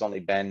 So it's only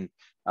been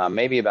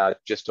maybe about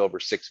just over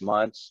 6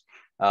 months.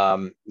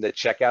 The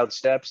checkout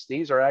steps,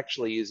 these are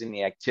actually using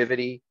the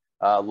activity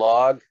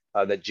log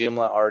that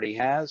Joomla already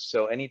has.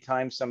 So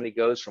anytime somebody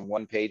goes from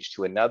one page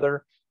to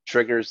another,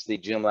 triggers the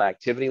Joomla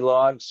activity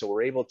log. So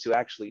we're able to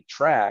actually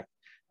track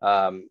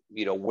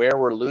where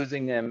we're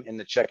losing them in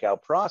the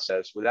checkout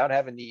process without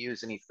having to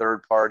use any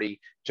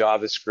third-party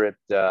JavaScript,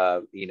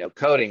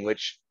 coding,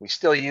 which we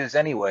still use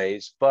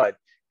anyways, but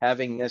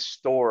having this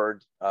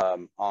stored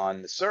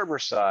on the server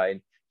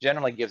side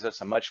generally gives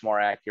us a much more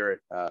accurate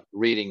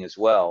reading as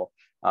well.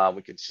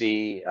 We could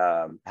see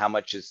how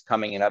much is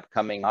coming in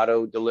upcoming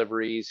auto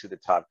deliveries, who the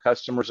top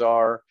customers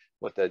are,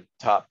 what the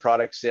top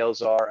product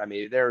sales are. I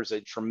mean, there's a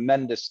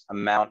tremendous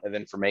amount of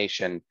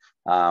information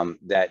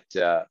that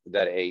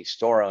a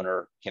store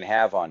owner can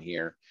have on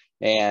here,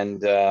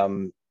 and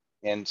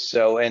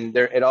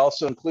it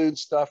also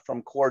includes stuff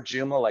from core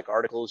Joomla like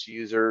articles,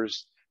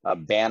 users,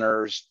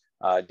 banners,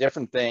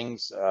 different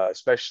things,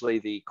 especially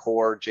the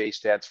core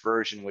JStats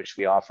version, which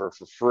we offer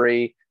for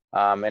free.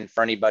 And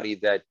for anybody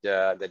that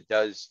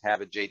does have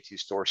a J2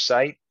 Store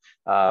site,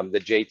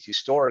 the J2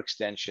 Store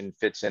extension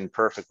fits in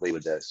perfectly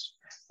with this.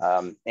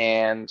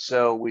 And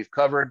so we've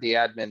covered the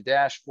admin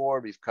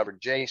dashboard, we've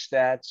covered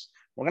JStats.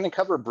 We're going to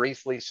cover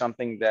briefly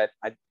something that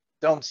I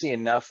don't see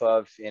enough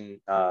of in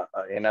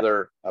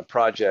other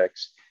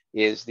projects,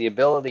 is the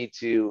ability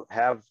to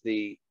have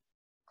the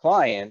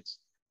client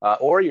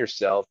or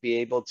yourself be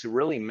able to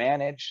really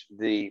manage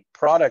the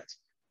product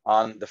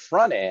on the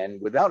front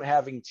end without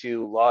having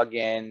to log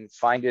in,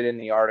 find it in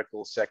the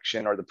article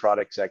section or the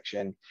product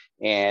section,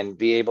 and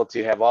be able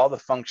to have all the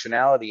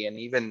functionality and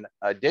even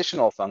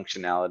additional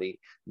functionality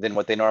than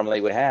what they normally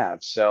would have.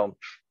 So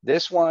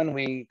this one,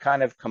 we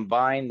kind of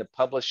combine the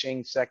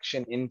publishing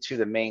section into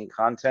the main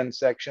content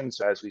section.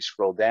 So as we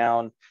scroll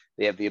down,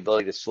 they have the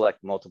ability to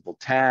select multiple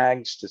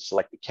tags, to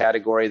select the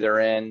category they're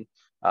in,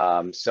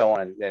 so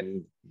on,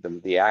 and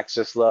the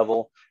access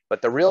level.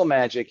 But the real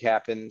magic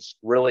happens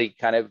really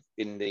kind of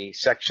in the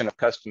section of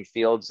custom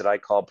fields that I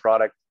call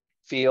product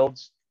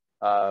fields.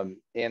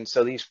 And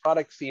so these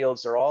product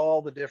fields are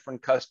all the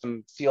different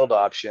custom field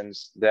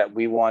options that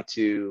we want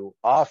to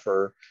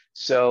offer.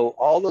 So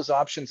all those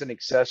options and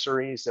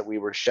accessories that we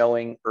were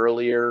showing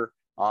earlier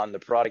on the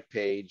product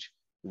page.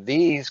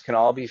 These can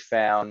all be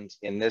found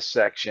in this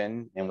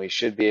section, and we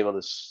should be able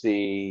to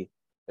see,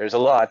 there's a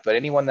lot, but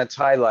anyone that's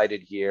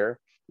highlighted here,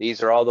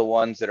 these are all the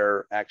ones that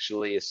are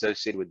actually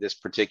associated with this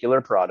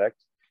particular product.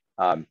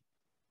 You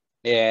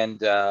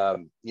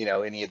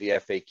know, any of the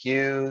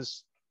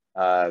FAQs,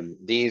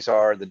 these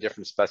are the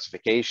different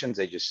specifications.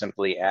 They just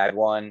simply add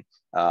one.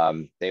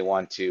 They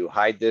want to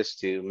hide this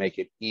to make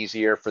it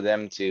easier for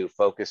them to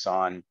focus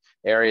on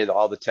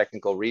all the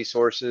technical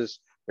resources.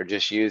 They're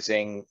just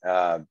using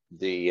the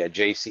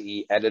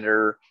JCE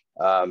editor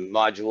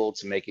module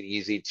to make it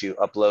easy to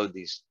upload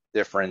these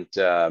different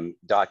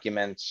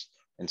documents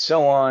and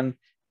so on.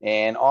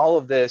 And all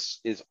of this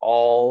is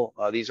all,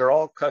 these are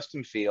all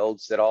custom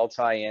fields that all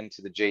tie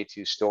into the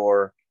J2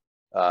 Store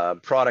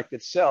product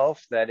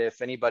itself, that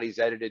if anybody's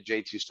edited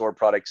J2 Store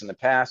products in the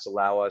past,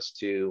 allow us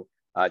to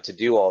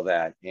do all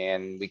that.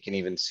 And we can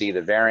even see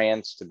the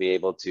variants to be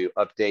able to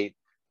update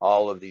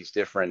all of these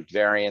different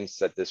variants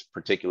that this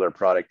particular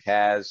product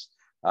has,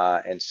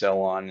 and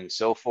so on and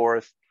so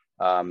forth.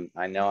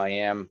 I know I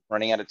am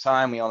running out of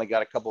time. We only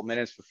got a couple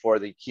minutes before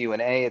the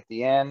Q&A at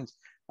the end.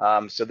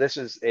 So this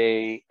is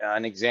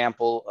an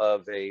example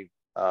of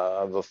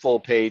a full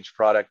page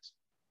product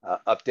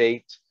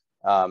update.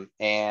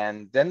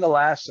 And then the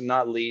last and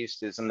not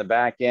least is in the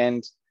back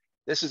end.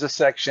 This is a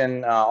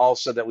section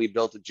also that we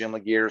built at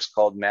Joomla Gears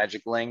called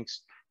Magic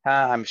Links.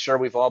 I'm sure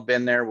we've all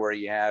been there where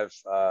you have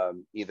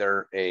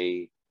either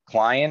a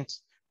client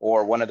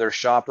or one of their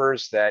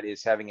shoppers that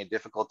is having a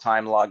difficult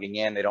time logging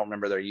in. They don't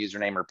remember their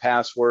username or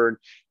password.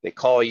 They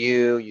call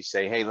you, you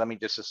say, hey, let me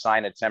just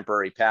assign a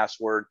temporary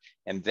password.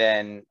 And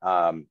then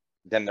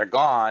they're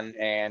gone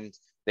and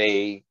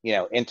they, you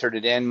know, entered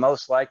it in.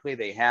 Most likely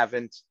they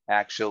haven't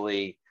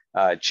actually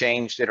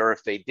changed it, or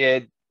if they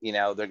did, you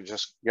know, they're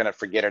just gonna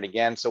forget it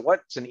again. So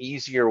what's an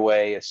easier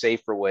way, a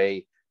safer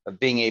way of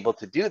being able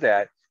to do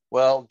that?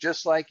 Well,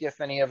 just like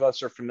if any of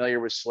us are familiar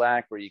with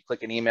Slack, where you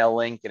click an email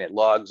link and it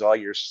logs all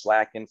your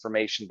Slack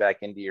information back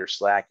into your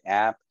Slack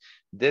app,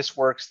 this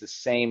works the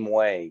same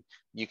way.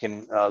 You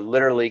can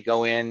literally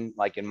go in,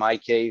 like in my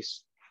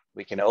case,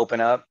 we can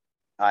open up,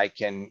 I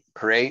can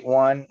create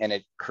one, and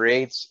it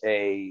creates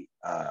a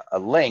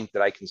link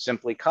that I can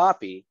simply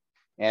copy.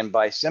 And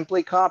by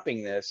simply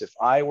copying this, if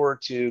I were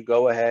to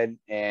go ahead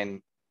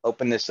and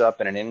open this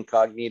up in an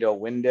incognito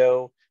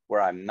window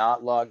where I'm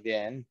not logged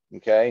in,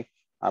 okay,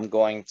 I'm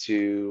going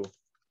to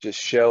just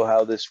show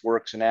how this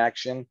works in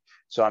action.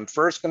 So I'm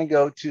first going to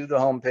go to the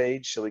home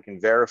page so we can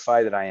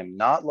verify that I am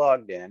not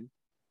logged in,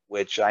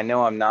 which I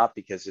know I'm not,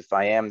 because if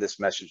I am, this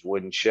message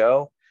wouldn't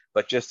show.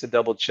 But just to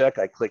double check,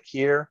 I click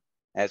here.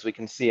 As we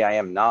can see, I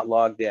am not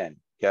logged in,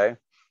 okay?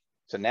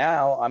 So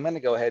now I'm going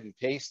to go ahead and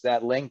paste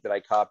that link that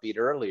I copied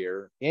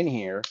earlier in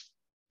here.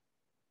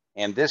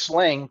 And this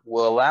link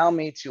will allow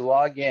me to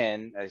log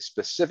in a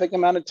specific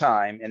amount of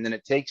time, and then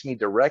it takes me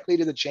directly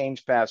to the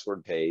change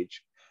password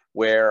page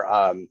where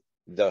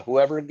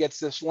whoever gets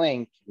this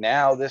link,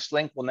 now this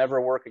link will never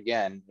work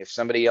again. If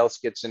somebody else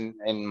gets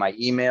in my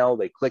email,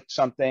 they click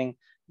something,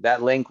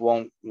 that link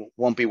won't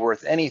be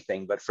worth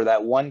anything. But for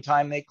that one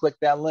time they click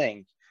that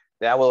link,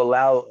 that will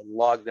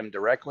log them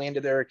directly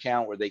into their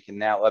account where they can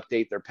now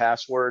update their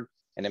password,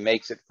 and it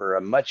makes it for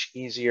a much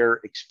easier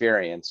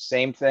experience.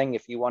 Same thing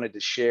if you wanted to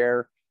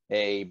share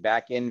a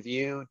back-end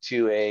view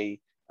to a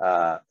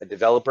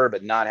developer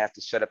but not have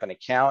to set up an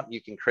account,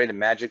 you can create a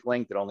magic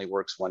link that only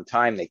works one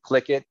time. They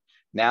click it.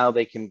 Now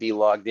they can be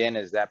logged in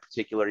as that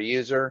particular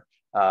user,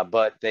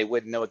 but they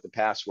wouldn't know what the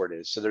password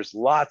is. So there's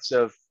lots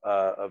of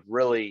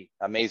really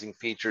amazing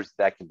features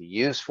that can be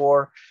used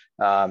for.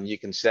 You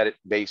can set it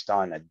based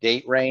on a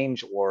date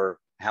range or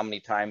how many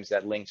times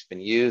that link's been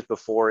used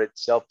before it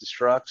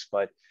self-destructs,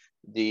 but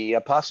the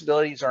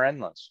possibilities are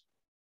endless.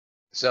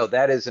 So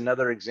that is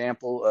another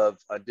example of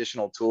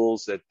additional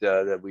tools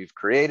that we've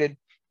created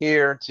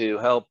here to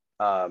help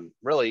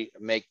really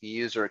make the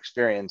user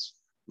experience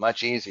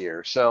much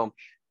easier. So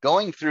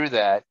going through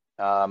that,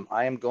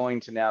 I am going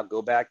to now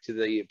go back to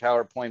the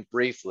PowerPoint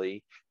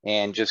briefly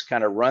and just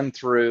kind of run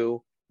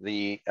through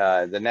the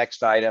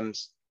next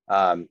items.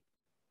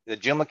 The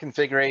Joomla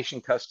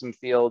configuration, custom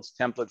fields,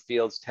 template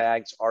fields,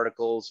 tags,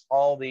 articles,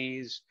 all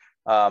these.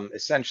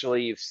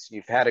 Essentially,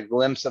 you've had a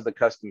glimpse of the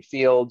custom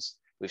fields.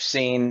 We've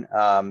seen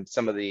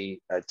some of the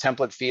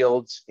template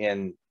fields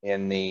in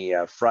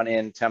the front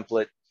end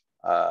template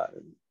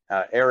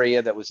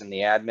area that was in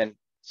the admin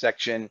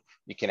section.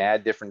 You can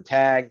add different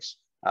tags,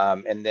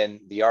 and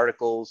then the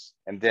articles,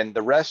 and then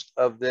the rest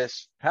of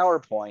this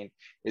PowerPoint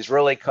is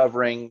really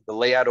covering the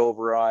layout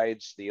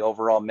overrides, the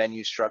overall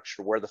menu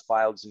structure, where the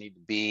files need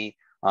to be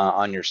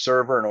on your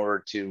server in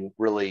order to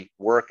really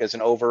work as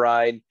an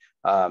override.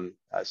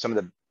 Some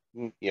of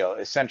the,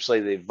 essentially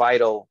the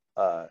vital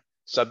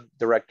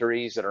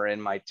subdirectories that are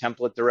in my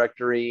template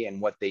directory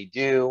and what they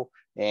do.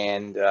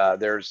 And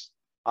there's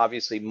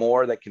obviously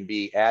more that can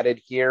be added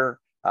here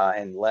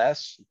and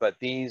less, but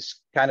these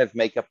kind of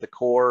make up the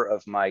core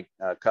of my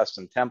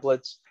custom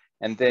templates.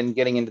 And then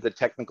getting into the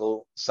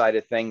technical side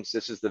of things,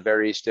 this is the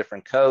various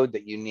different code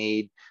that you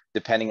need,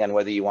 depending on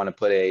whether you want to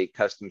put a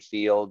custom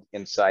field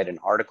inside an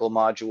article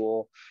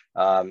module.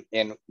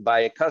 And by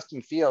a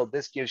custom field,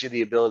 this gives you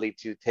the ability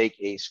to take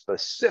a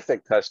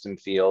specific custom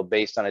field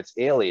based on its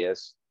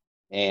alias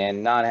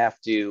and not have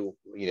to,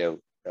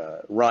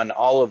 run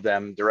all of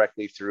them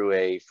directly through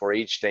a for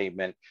each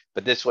statement.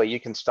 But this way you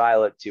can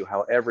style it to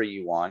however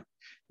you want.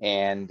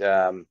 And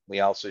we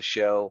also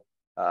show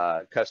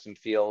custom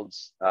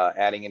fields,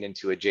 adding it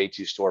into a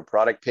J2 store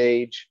product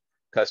page,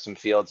 custom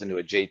fields into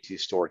a J2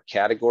 store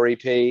category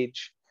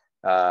page,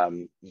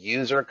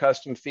 user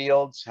custom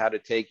fields, how to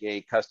take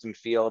a custom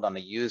field on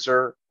the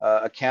user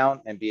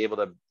account and be able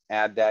to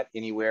add that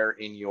anywhere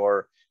in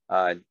your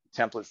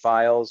template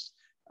files.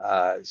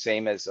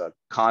 Same as a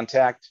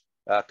contact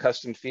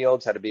custom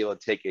fields, how to be able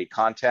to take a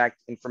contact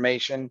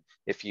information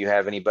if you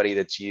have anybody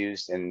that's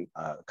used in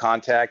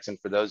contacts. And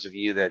for those of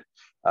you that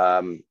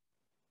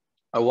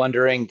are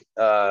wondering,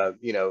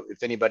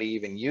 if anybody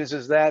even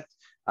uses that,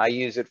 I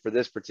use it for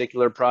this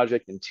particular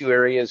project in two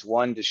areas.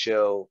 One, to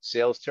show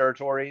sales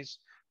territories.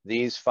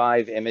 These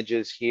 5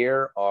 images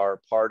here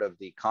are part of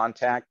the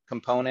contact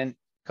component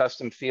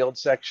custom field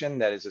section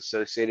that is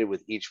associated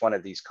with each one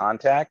of these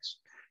contacts.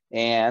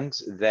 And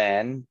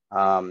then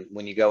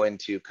when you go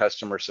into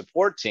customer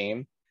support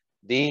team,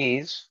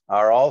 these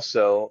are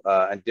also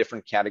a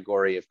different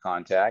category of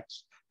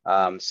contacts.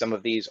 Some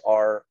of these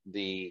are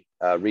the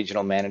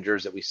regional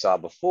managers that we saw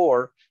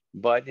before,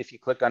 but if you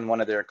click on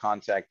one of their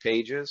contact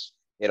pages,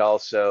 it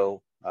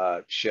also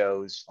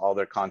shows all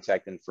their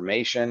contact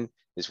information,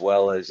 as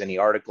well as any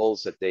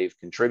articles that they've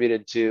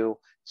contributed to.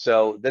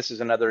 So this is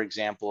another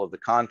example of the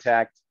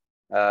contact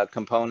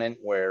component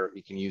where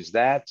you can use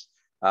that.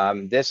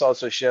 This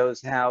also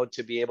shows how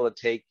to be able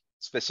to take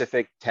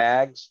specific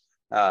tags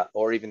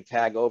or even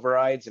tag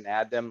overrides and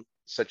add them,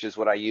 such as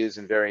what I use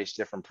in various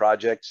different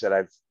projects that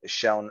I've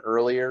shown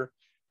earlier.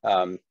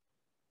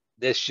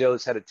 This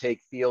shows how to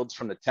take fields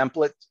from the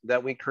template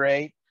that we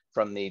create,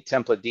 from the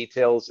template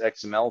details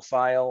XML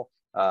file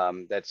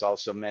that's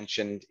also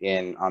mentioned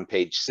on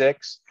page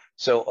 6.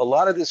 So a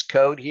lot of this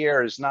code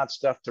here is not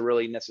stuff to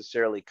really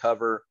necessarily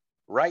cover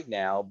right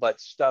now,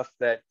 but stuff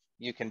that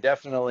you can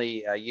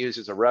definitely use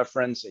as a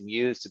reference and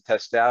use to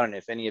test out. And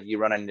if any of you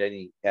run into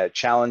any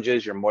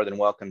challenges, you're more than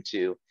welcome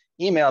to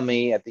email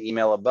me at the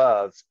email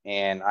above,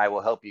 and I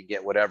will help you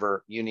get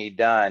whatever you need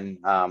done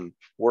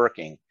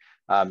working.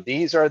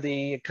 These are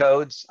the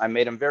codes. I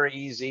made them very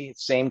easy.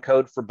 Same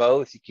code for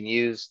both. You can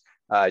use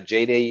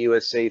JoomlaDay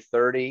USA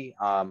 30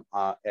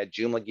 at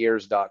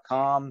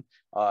JoomlaGears.com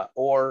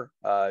or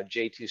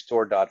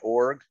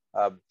j2store.org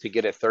to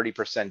get a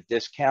 30%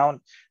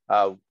 discount.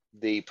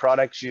 The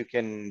products you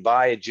can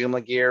buy at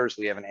Joomla Gears,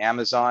 we have an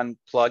Amazon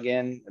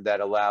plugin that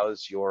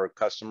allows your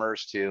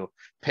customers to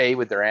pay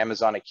with their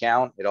Amazon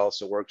account. It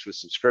also works with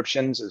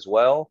subscriptions as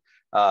well.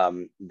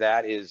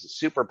 That is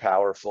super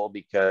powerful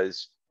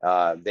because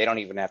they don't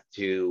even have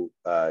to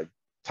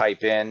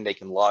type in. They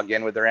can log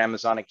in with their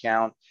Amazon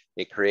account.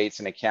 It creates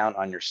an account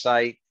on your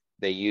site.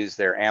 They use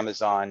their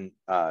Amazon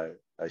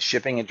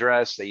shipping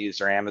address. They use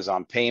their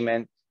Amazon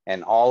payment.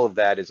 And all of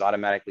that is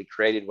automatically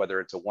created, whether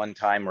it's a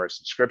one-time or a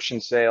subscription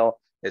sale,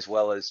 as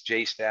well as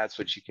JStats,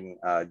 which you can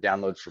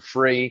download for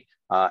free,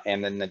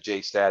 and then the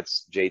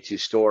JStats J2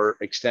 Store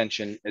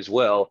extension as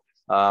well.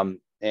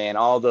 And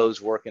all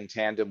those work in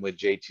tandem with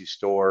J2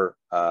 Store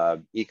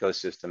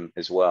ecosystem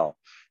as well.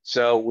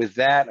 So with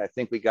that, I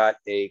think we got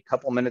a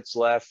couple minutes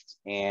left,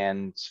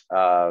 and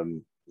I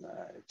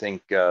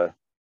think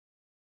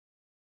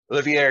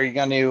Olivier, are you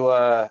going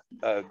to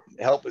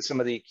help with some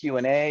of the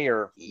Q&A,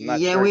 or? Yeah,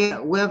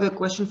 sure. we have a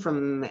question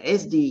from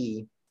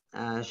SD.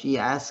 She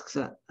asks,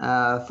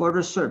 for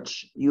the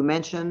search, you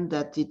mentioned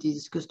that it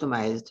is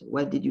customized.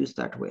 What did you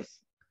start with?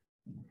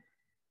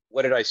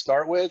 What did I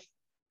start with?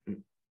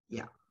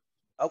 Yeah.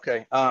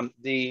 Okay.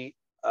 The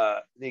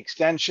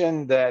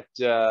extension that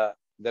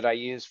I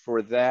use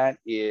for that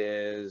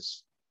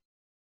is,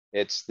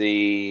 it's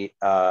the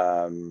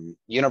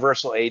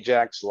Universal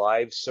Ajax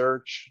Live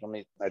Search.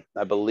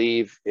 I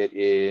believe it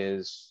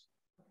is.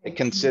 It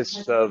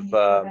consists of.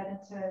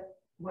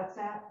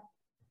 WhatsApp.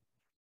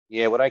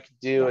 Yeah, what I could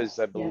do is,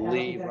 I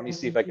believe. Let me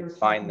see if I can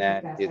find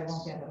that. It's. I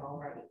won't get it all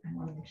right. I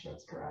want to make sure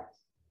it's correct.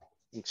 I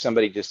think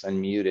somebody just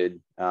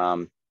unmuted.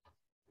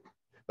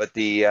 But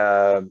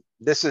the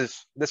this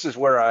is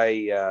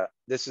where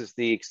this is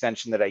the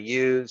extension that I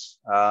use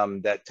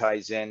that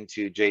ties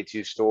into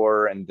J2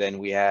 Store, and then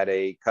we had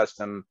a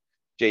custom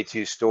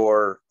J2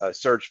 Store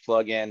search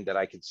plugin that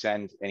I could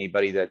send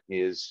anybody that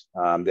is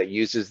that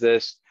uses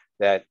this,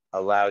 that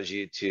allows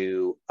you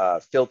to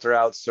filter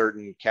out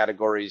certain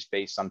categories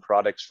based on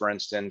products, for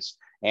instance,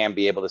 and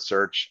be able to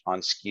search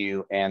on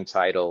SKU and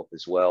title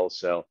as well.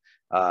 So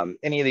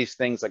any of these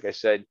things, like I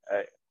said,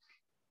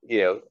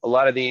 a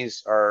lot of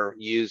these are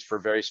used for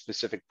very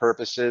specific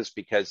purposes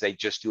because they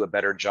just do a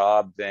better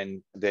job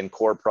than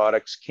core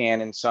products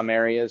can in some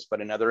areas, but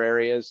in other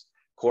areas,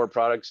 core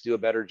products do a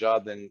better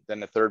job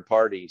than a third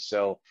party.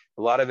 So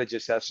a lot of it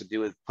just has to do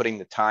with putting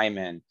the time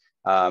in.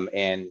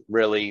 and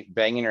really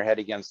banging your head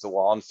against the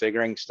wall and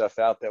figuring stuff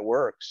out that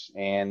works.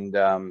 And,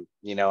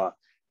 you know,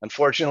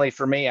 unfortunately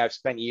for me, I've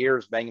spent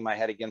years banging my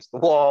head against the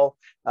wall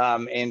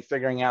and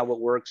figuring out what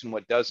works and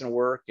what doesn't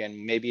work.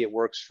 And maybe it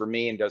works for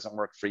me and doesn't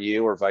work for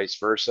you, or vice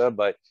versa.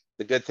 But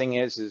the good thing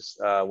is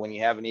when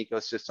you have an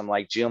ecosystem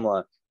like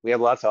Joomla, we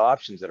have lots of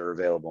options that are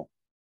available.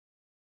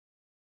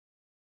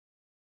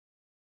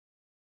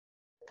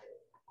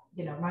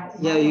 You know,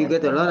 yeah, you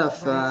get a lot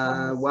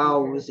of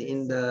wows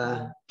in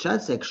the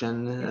chat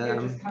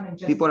section.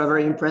 People are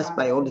very impressed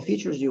by all the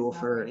features you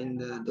offer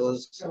in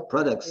those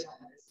products.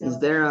 Is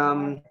there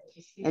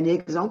any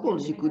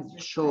examples you could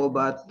show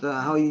about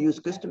how you use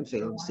custom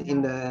fields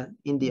in the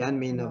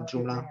admin of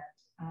Joomla?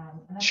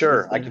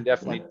 Sure, I can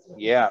definitely,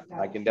 yeah,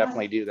 I can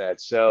definitely do that.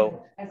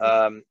 So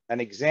an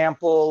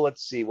example,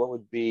 let's see, what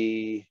would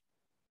be,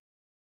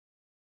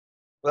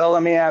 well,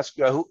 let me ask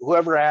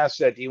whoever asked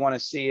that, do you want to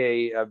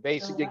see a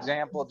basic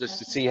example just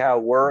to see how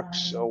it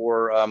works,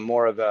 or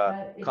more of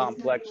a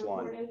complex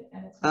one?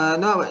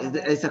 No,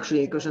 it's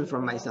actually a question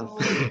from myself.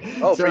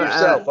 Oh, so, for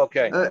yourself,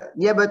 okay.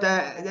 Yeah, but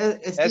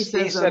SD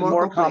says said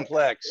more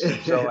complex.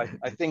 So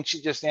I think she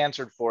just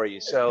answered for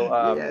you.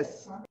 So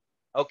yes.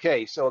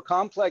 Okay, so a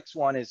complex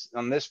one is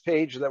on this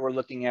page that we're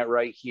looking at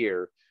right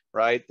here,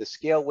 right? The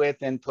scale,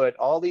 width, input,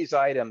 all these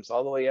items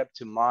all the way up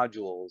to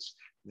modules.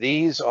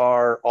 These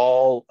are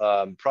all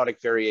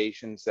product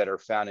variations that are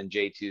found in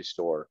J2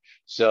 store.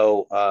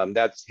 So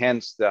that's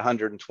hence the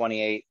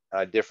 128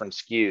 different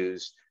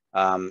SKUs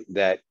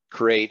that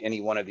create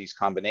any one of these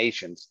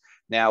combinations.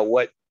 Now,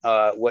 what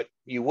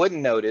you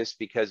wouldn't notice,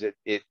 because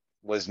it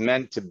was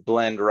meant to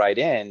blend right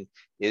in,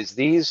 is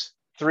these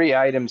 3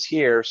 items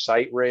here,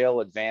 site rail,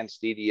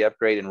 advanced DD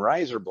upgrade, and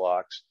riser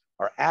blocks,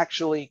 are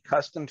actually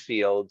custom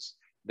fields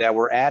that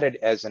were added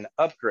as an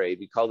upgrade.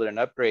 We called it an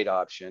upgrade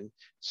option.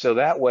 So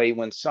that way,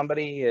 when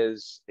somebody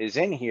is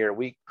in here,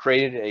 we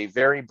created a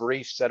very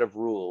brief set of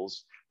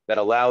rules that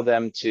allow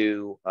them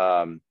to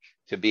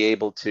be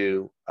able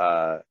to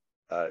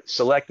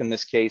select, in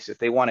this case, if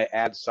they want to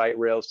add site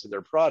rails to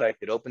their product,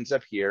 it opens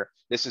up here.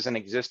 This is an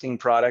existing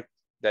product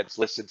that's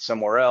listed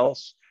somewhere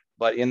else,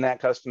 but in that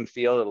custom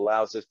field, it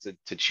allows us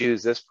to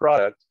choose this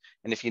product.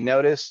 And if you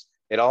notice,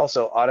 it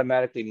also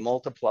automatically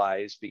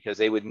multiplies, because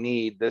they would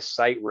need this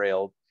site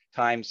rail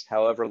times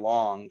however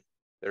long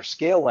their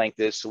scale length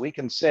is. So we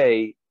can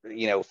say,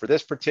 you know, for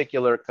this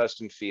particular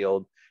custom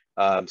field,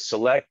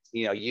 select,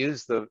 you know,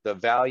 use the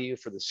value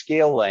for the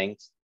scale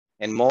length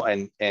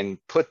and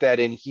put that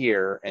in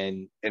here.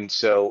 And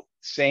so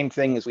same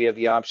thing as we have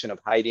the option of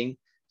hiding.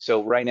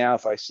 So right now,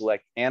 if I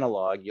select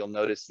analog, you'll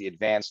notice the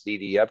advanced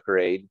DD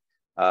upgrade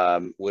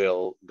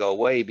will go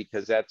away,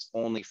 because that's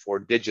only for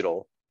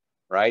digital,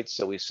 right?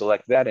 So we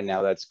select that, and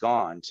now that's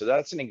gone. So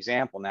that's an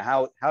example.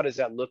 Now, how does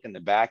that look in the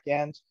back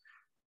end?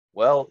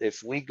 Well,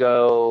 if we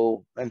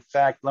go, in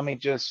fact, let me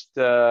just,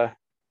 let's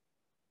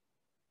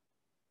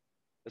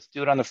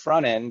do it on the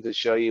front end to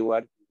show you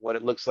what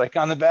it looks like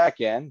on the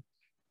back end.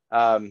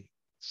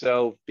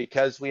 So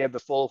because we have the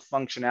full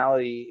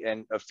functionality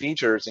and of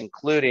features,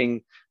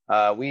 including,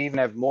 we even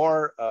have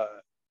more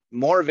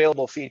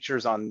available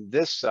features on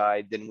this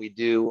side than we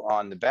do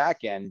on the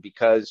back end,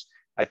 because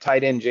I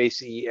tied in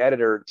JCE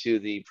editor to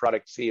the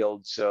product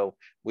field, so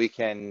we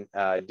can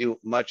do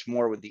much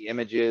more with the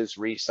images,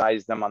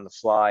 resize them on the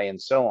fly, and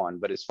so on.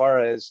 But as far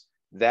as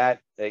that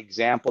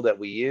example that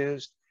we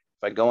used,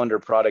 if I go under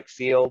product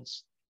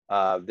fields,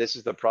 this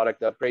is the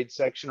product upgrade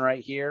section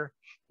right here.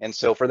 And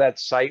so for that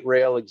site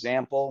rail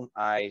example,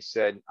 I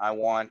said I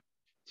want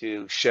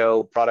to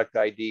show product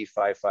ID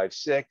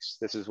 556.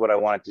 This is what I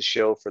wanted to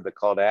show for the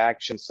call to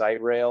action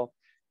site rail.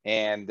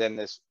 And then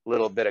this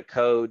little bit of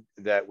code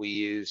that we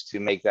use to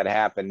make that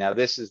happen. Now,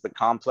 this is the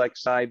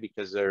complex side,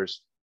 because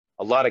there's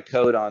a lot of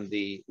code on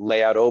the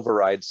layout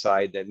override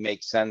side that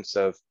makes sense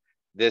of,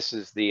 this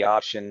is the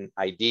option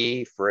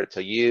ID for it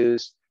to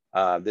use.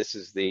 This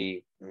is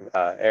the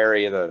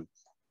area,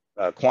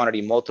 the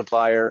quantity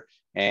multiplier,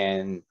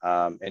 and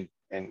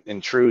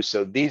true.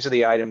 So these are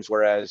the items,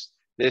 whereas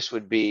this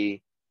would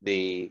be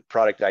the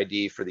product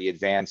ID for the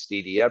advanced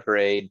DD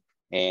upgrade.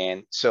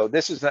 And so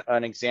this is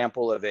an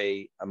example of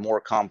a more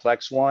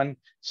complex one.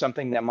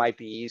 Something that might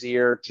be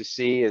easier to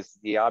see is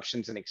the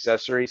options and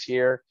accessories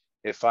here.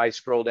 If I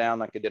scroll down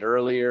like I did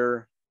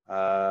earlier,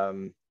 now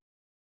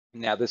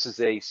this is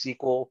a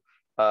SQL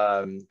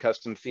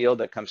custom field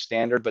that comes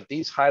standard, but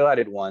these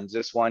highlighted ones,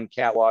 this one,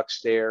 catwalk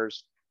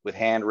stairs with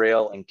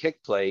handrail and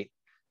kick plate,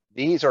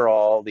 these are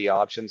all the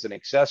options and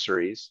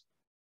accessories.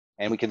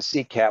 And we can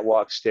see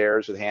catwalk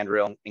stairs with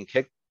handrail and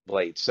kick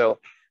plate. So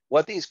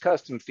what these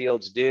custom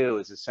fields do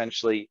is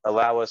essentially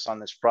allow us on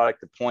this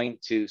product to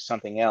point to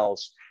something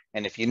else.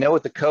 And if you know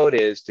what the code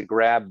is to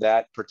grab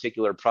that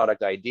particular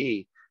product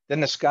ID,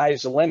 then the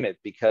sky's the limit,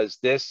 because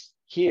this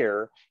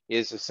here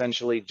is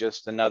essentially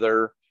just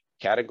another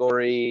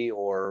category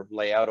or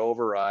layout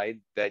override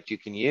that you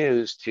can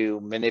use to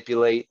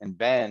manipulate and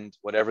bend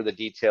whatever the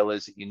detail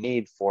is that you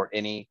need for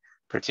any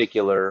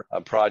particular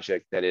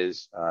project that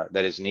is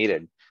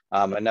needed.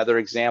 Another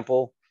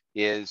example,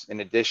 is, in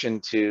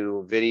addition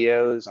to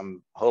videos,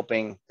 I'm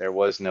hoping there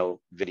was no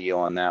video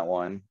on that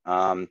one,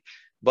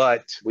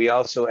 but we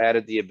also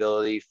added the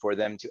ability for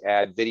them to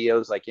add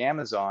videos like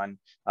Amazon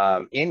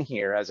in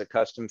here as a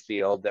custom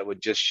field that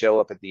would just show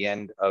up at the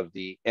end of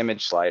the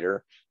image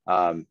slider,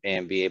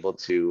 and be able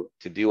to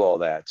do all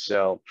that.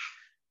 So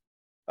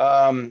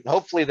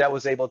hopefully that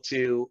was able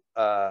to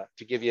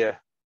give you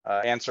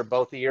answer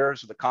both of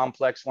yours, the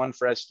complex one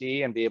for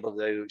SD, and be able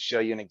to show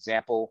you an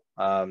example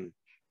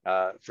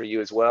for you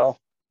as well.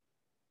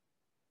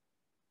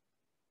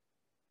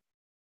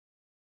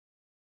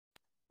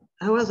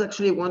 I was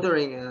actually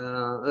wondering,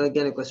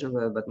 again, a question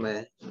about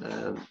my,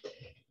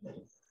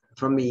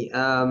 from me.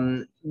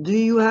 Do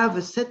you have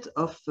a set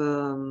of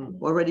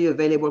already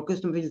available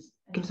custom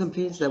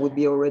fields that would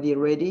be already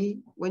ready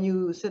when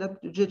you set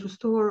up the J2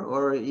 store,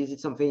 or is it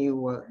something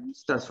you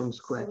start from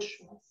scratch?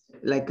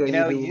 Like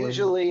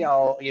usually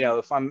I'll,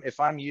 if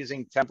I'm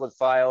using template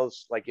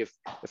files, like if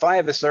I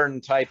have a certain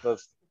type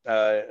of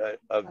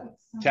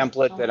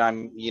template that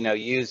I'm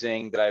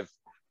using, that I've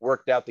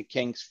worked out the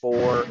kinks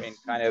for and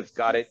kind of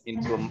got it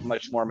into a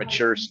much more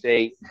mature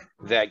state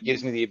that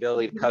gives me the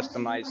ability to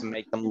customize and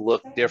make them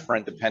look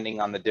different depending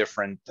on the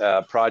different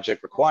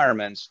project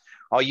requirements,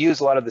 I'll use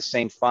a lot of the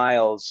same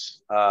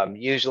files.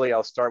 Usually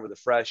I'll start with a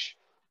fresh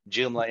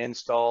Joomla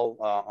install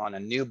on a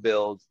new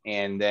build,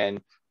 and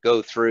then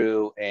go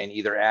through and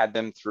either add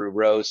them through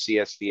row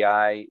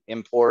CSVI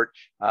import,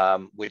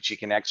 which you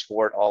can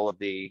export all of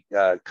the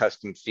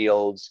custom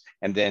fields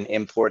and then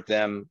import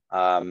them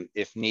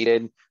if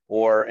needed.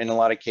 Or in a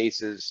lot of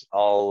cases,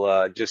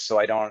 I'll just so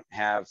I don't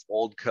have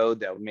old code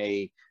that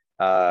may,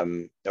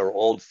 or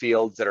old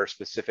fields that are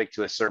specific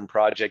to a certain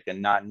project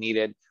and not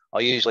needed,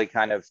 I'll usually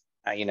kind of,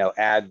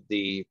 add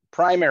the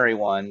primary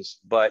ones,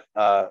 but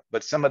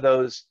some of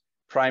those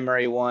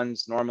primary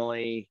ones,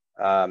 normally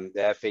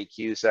the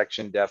FAQ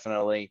section,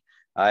 definitely.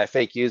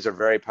 FAQs are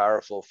very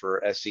powerful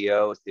for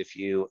SEO if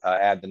you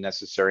add the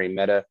necessary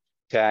meta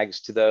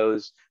tags to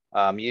those.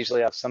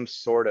 Usually have some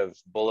sort of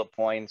bullet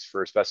points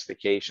for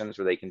specifications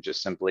where they can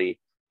just simply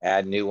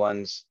add new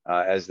ones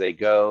as they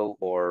go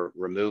or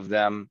remove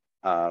them.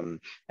 And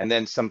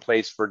then some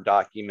place for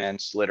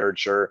documents,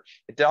 literature.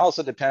 It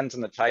also depends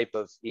on the type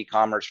of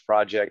e-commerce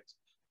project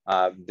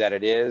that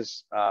it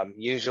is.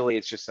 Usually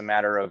it's just a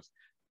matter of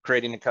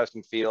creating the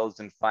custom fields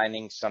and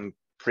finding some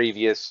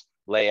previous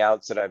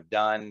layouts that I've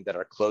done that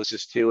are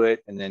closest to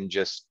it, and then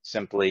just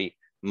simply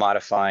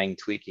modifying,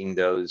 tweaking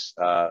those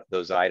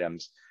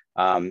items.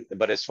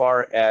 But as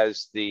far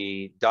as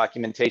the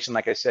documentation,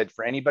 like I said,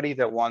 for anybody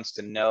that wants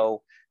to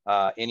know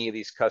any of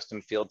these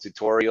custom field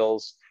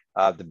tutorials,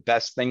 the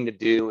best thing to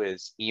do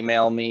is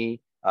email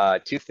me.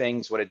 Two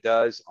things. What it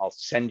does, I'll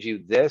send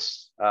you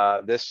this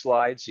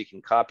slide so you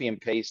can copy and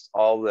paste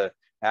all the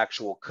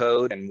actual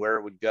code and where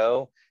it would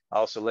go.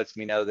 Also lets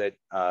me know that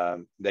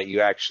that you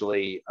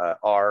actually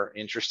are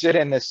interested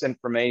in this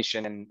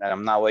information, and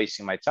I'm not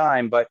wasting my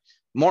time. But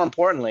more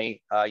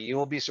importantly, you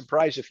will be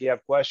surprised if you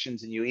have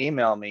questions and you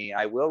email me.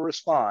 I will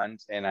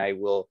respond, and I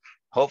will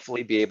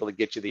hopefully be able to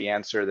get you the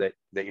answer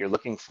that you're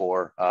looking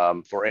for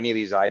any of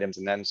these items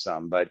and then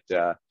some. But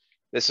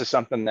this is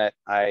something that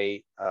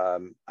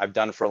I've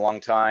done for a long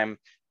time.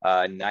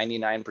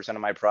 99% of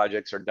my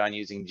projects are done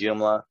using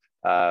Joomla.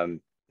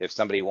 If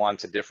somebody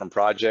wants a different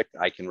project,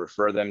 I can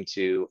refer them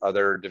to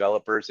other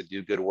developers that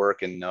do good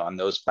work on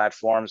those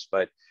platforms.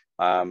 But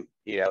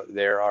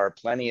there are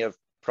plenty of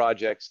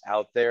projects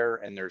out there,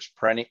 and there's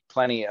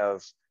plenty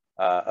of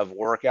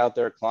work out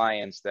there,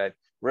 clients that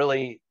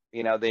really,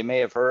 they may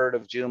have heard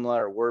of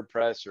Joomla or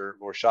WordPress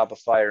or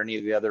Shopify or any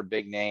of the other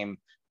big name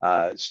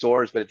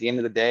stores, but at the end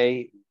of the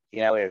day,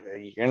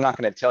 you're not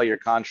going to tell your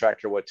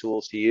contractor what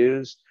tools to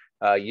use.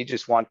 You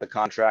just want the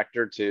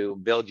contractor to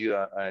build you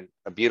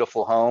a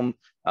beautiful home,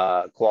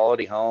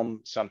 quality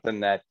home, something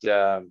that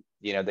that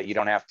you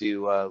don't have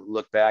to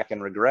look back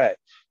and regret.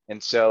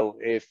 And so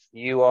if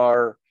you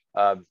are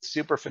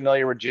super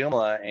familiar with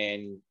Joomla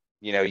and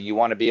you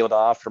want to be able to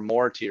offer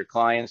more to your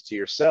clients, to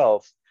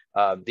yourself,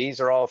 these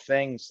are all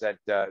things that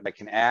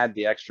can add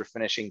the extra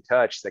finishing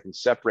touch that can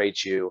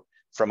separate you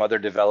from other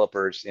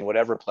developers in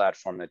whatever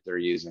platform that they're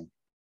using.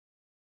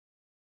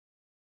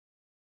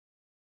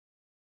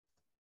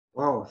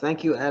 Wow,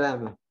 thank you,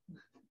 Adam.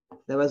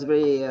 That was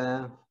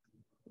a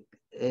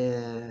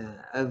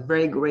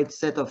very great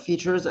set of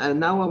features, and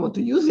now I want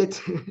to use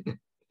it.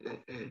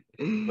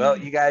 Well,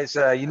 you guys,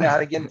 you know how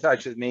to get in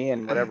touch with me,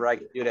 and whatever I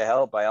can do to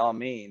help, by all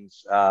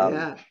means,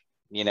 Yeah.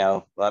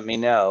 let me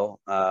know.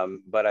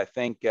 But I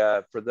think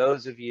for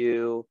those of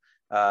you,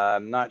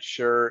 I'm not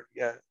sure.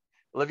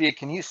 Olivia,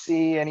 can you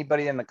see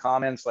anybody in the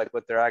comments, like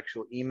what their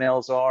actual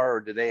emails are,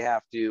 or do they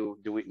have to?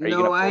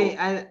 No,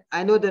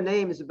 I know the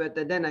names, but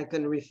then I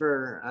can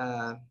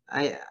refer.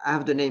 I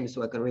have the names,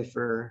 so I can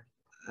refer.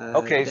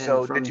 Okay,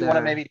 so did you want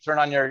to maybe turn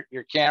on your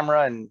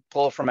camera and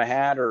pull from a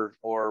hat or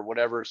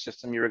whatever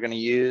system you were going to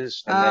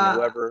use, and then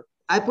whoever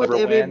I put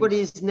wins.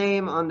 everybody's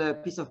name on the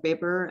piece of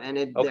paper,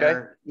 and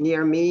they're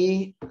near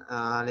me.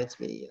 Let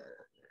me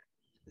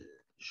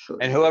Sure.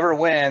 And whoever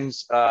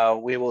wins,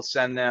 we will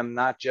send them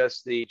not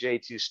just the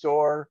J2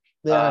 store.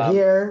 They are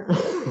here.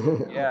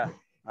 Yeah.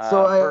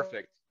 So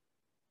perfect.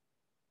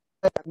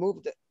 I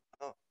moved.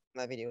 Oh,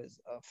 my video is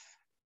off.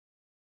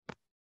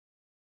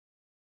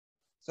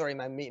 Sorry,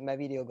 my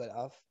video got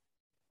off.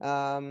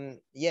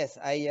 Yes,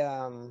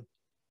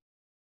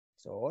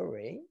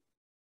 sorry.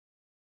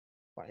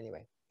 Well,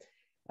 anyway,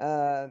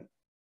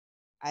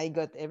 I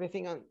got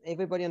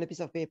everybody on a piece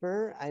of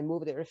paper. I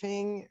moved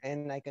everything,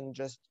 and I can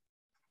just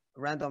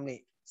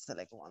randomly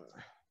select one.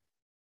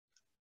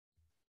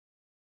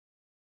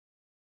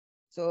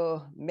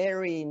 So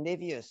Mary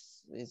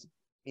Nevius is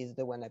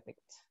the one I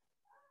picked.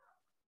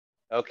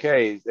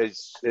 Okay,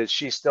 is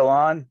she still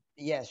on?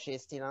 Yes,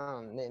 she's still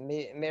on.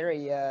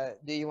 Mary,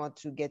 do you want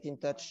to get in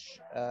touch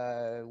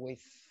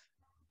with?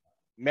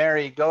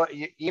 Mary, go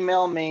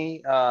email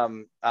me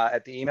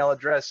at the email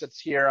address that's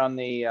here on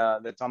the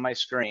that's on my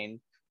screen,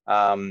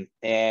 and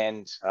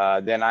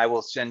then I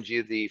will send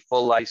you the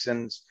full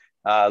license.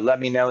 Let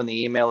me know in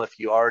the email if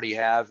you already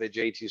have a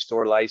J2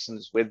 store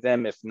license with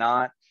them. If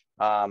not,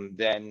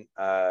 then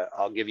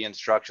I'll give you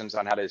instructions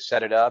on how to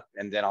set it up,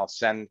 and then I'll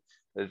send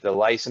the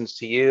license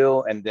to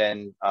you, and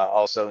then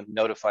also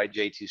notify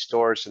J2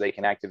 store so they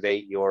can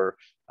activate your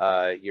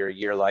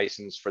year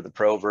license for the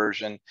pro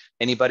version.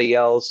 Anybody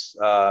else,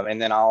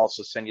 and then I'll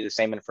also send you the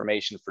same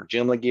information for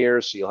Joomla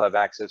Gears, so you'll have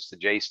access to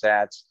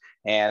JStats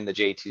and the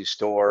J2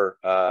 store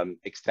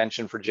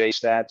extension for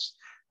JStats.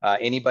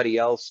 Anybody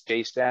else,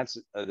 JStats,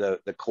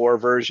 the core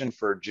version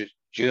for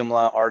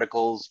Joomla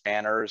articles,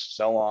 banners,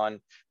 so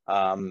on,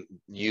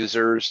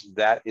 users,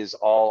 that is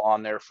all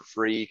on there for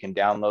free. You can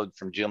download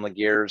from Joomla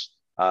Gears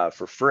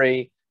for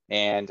free,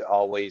 and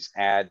always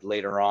add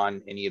later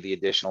on any of the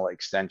additional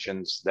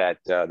extensions that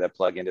that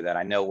plug into that.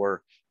 I know we're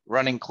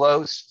running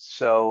close,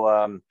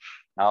 so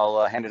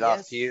I'll hand it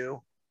off to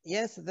you.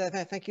 Yes,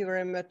 thank you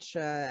very much,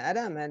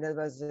 Adam, and that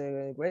was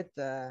a great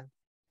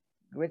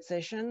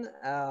session.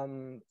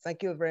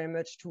 Thank you very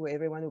much to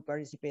everyone who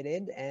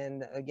participated,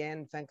 and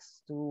again,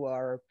 thanks to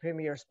our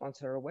premier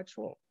sponsor,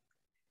 Wetchroll.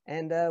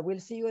 And we'll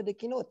see you at the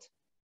keynote.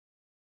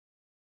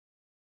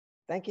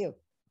 Thank you.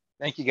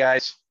 Thank you,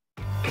 guys.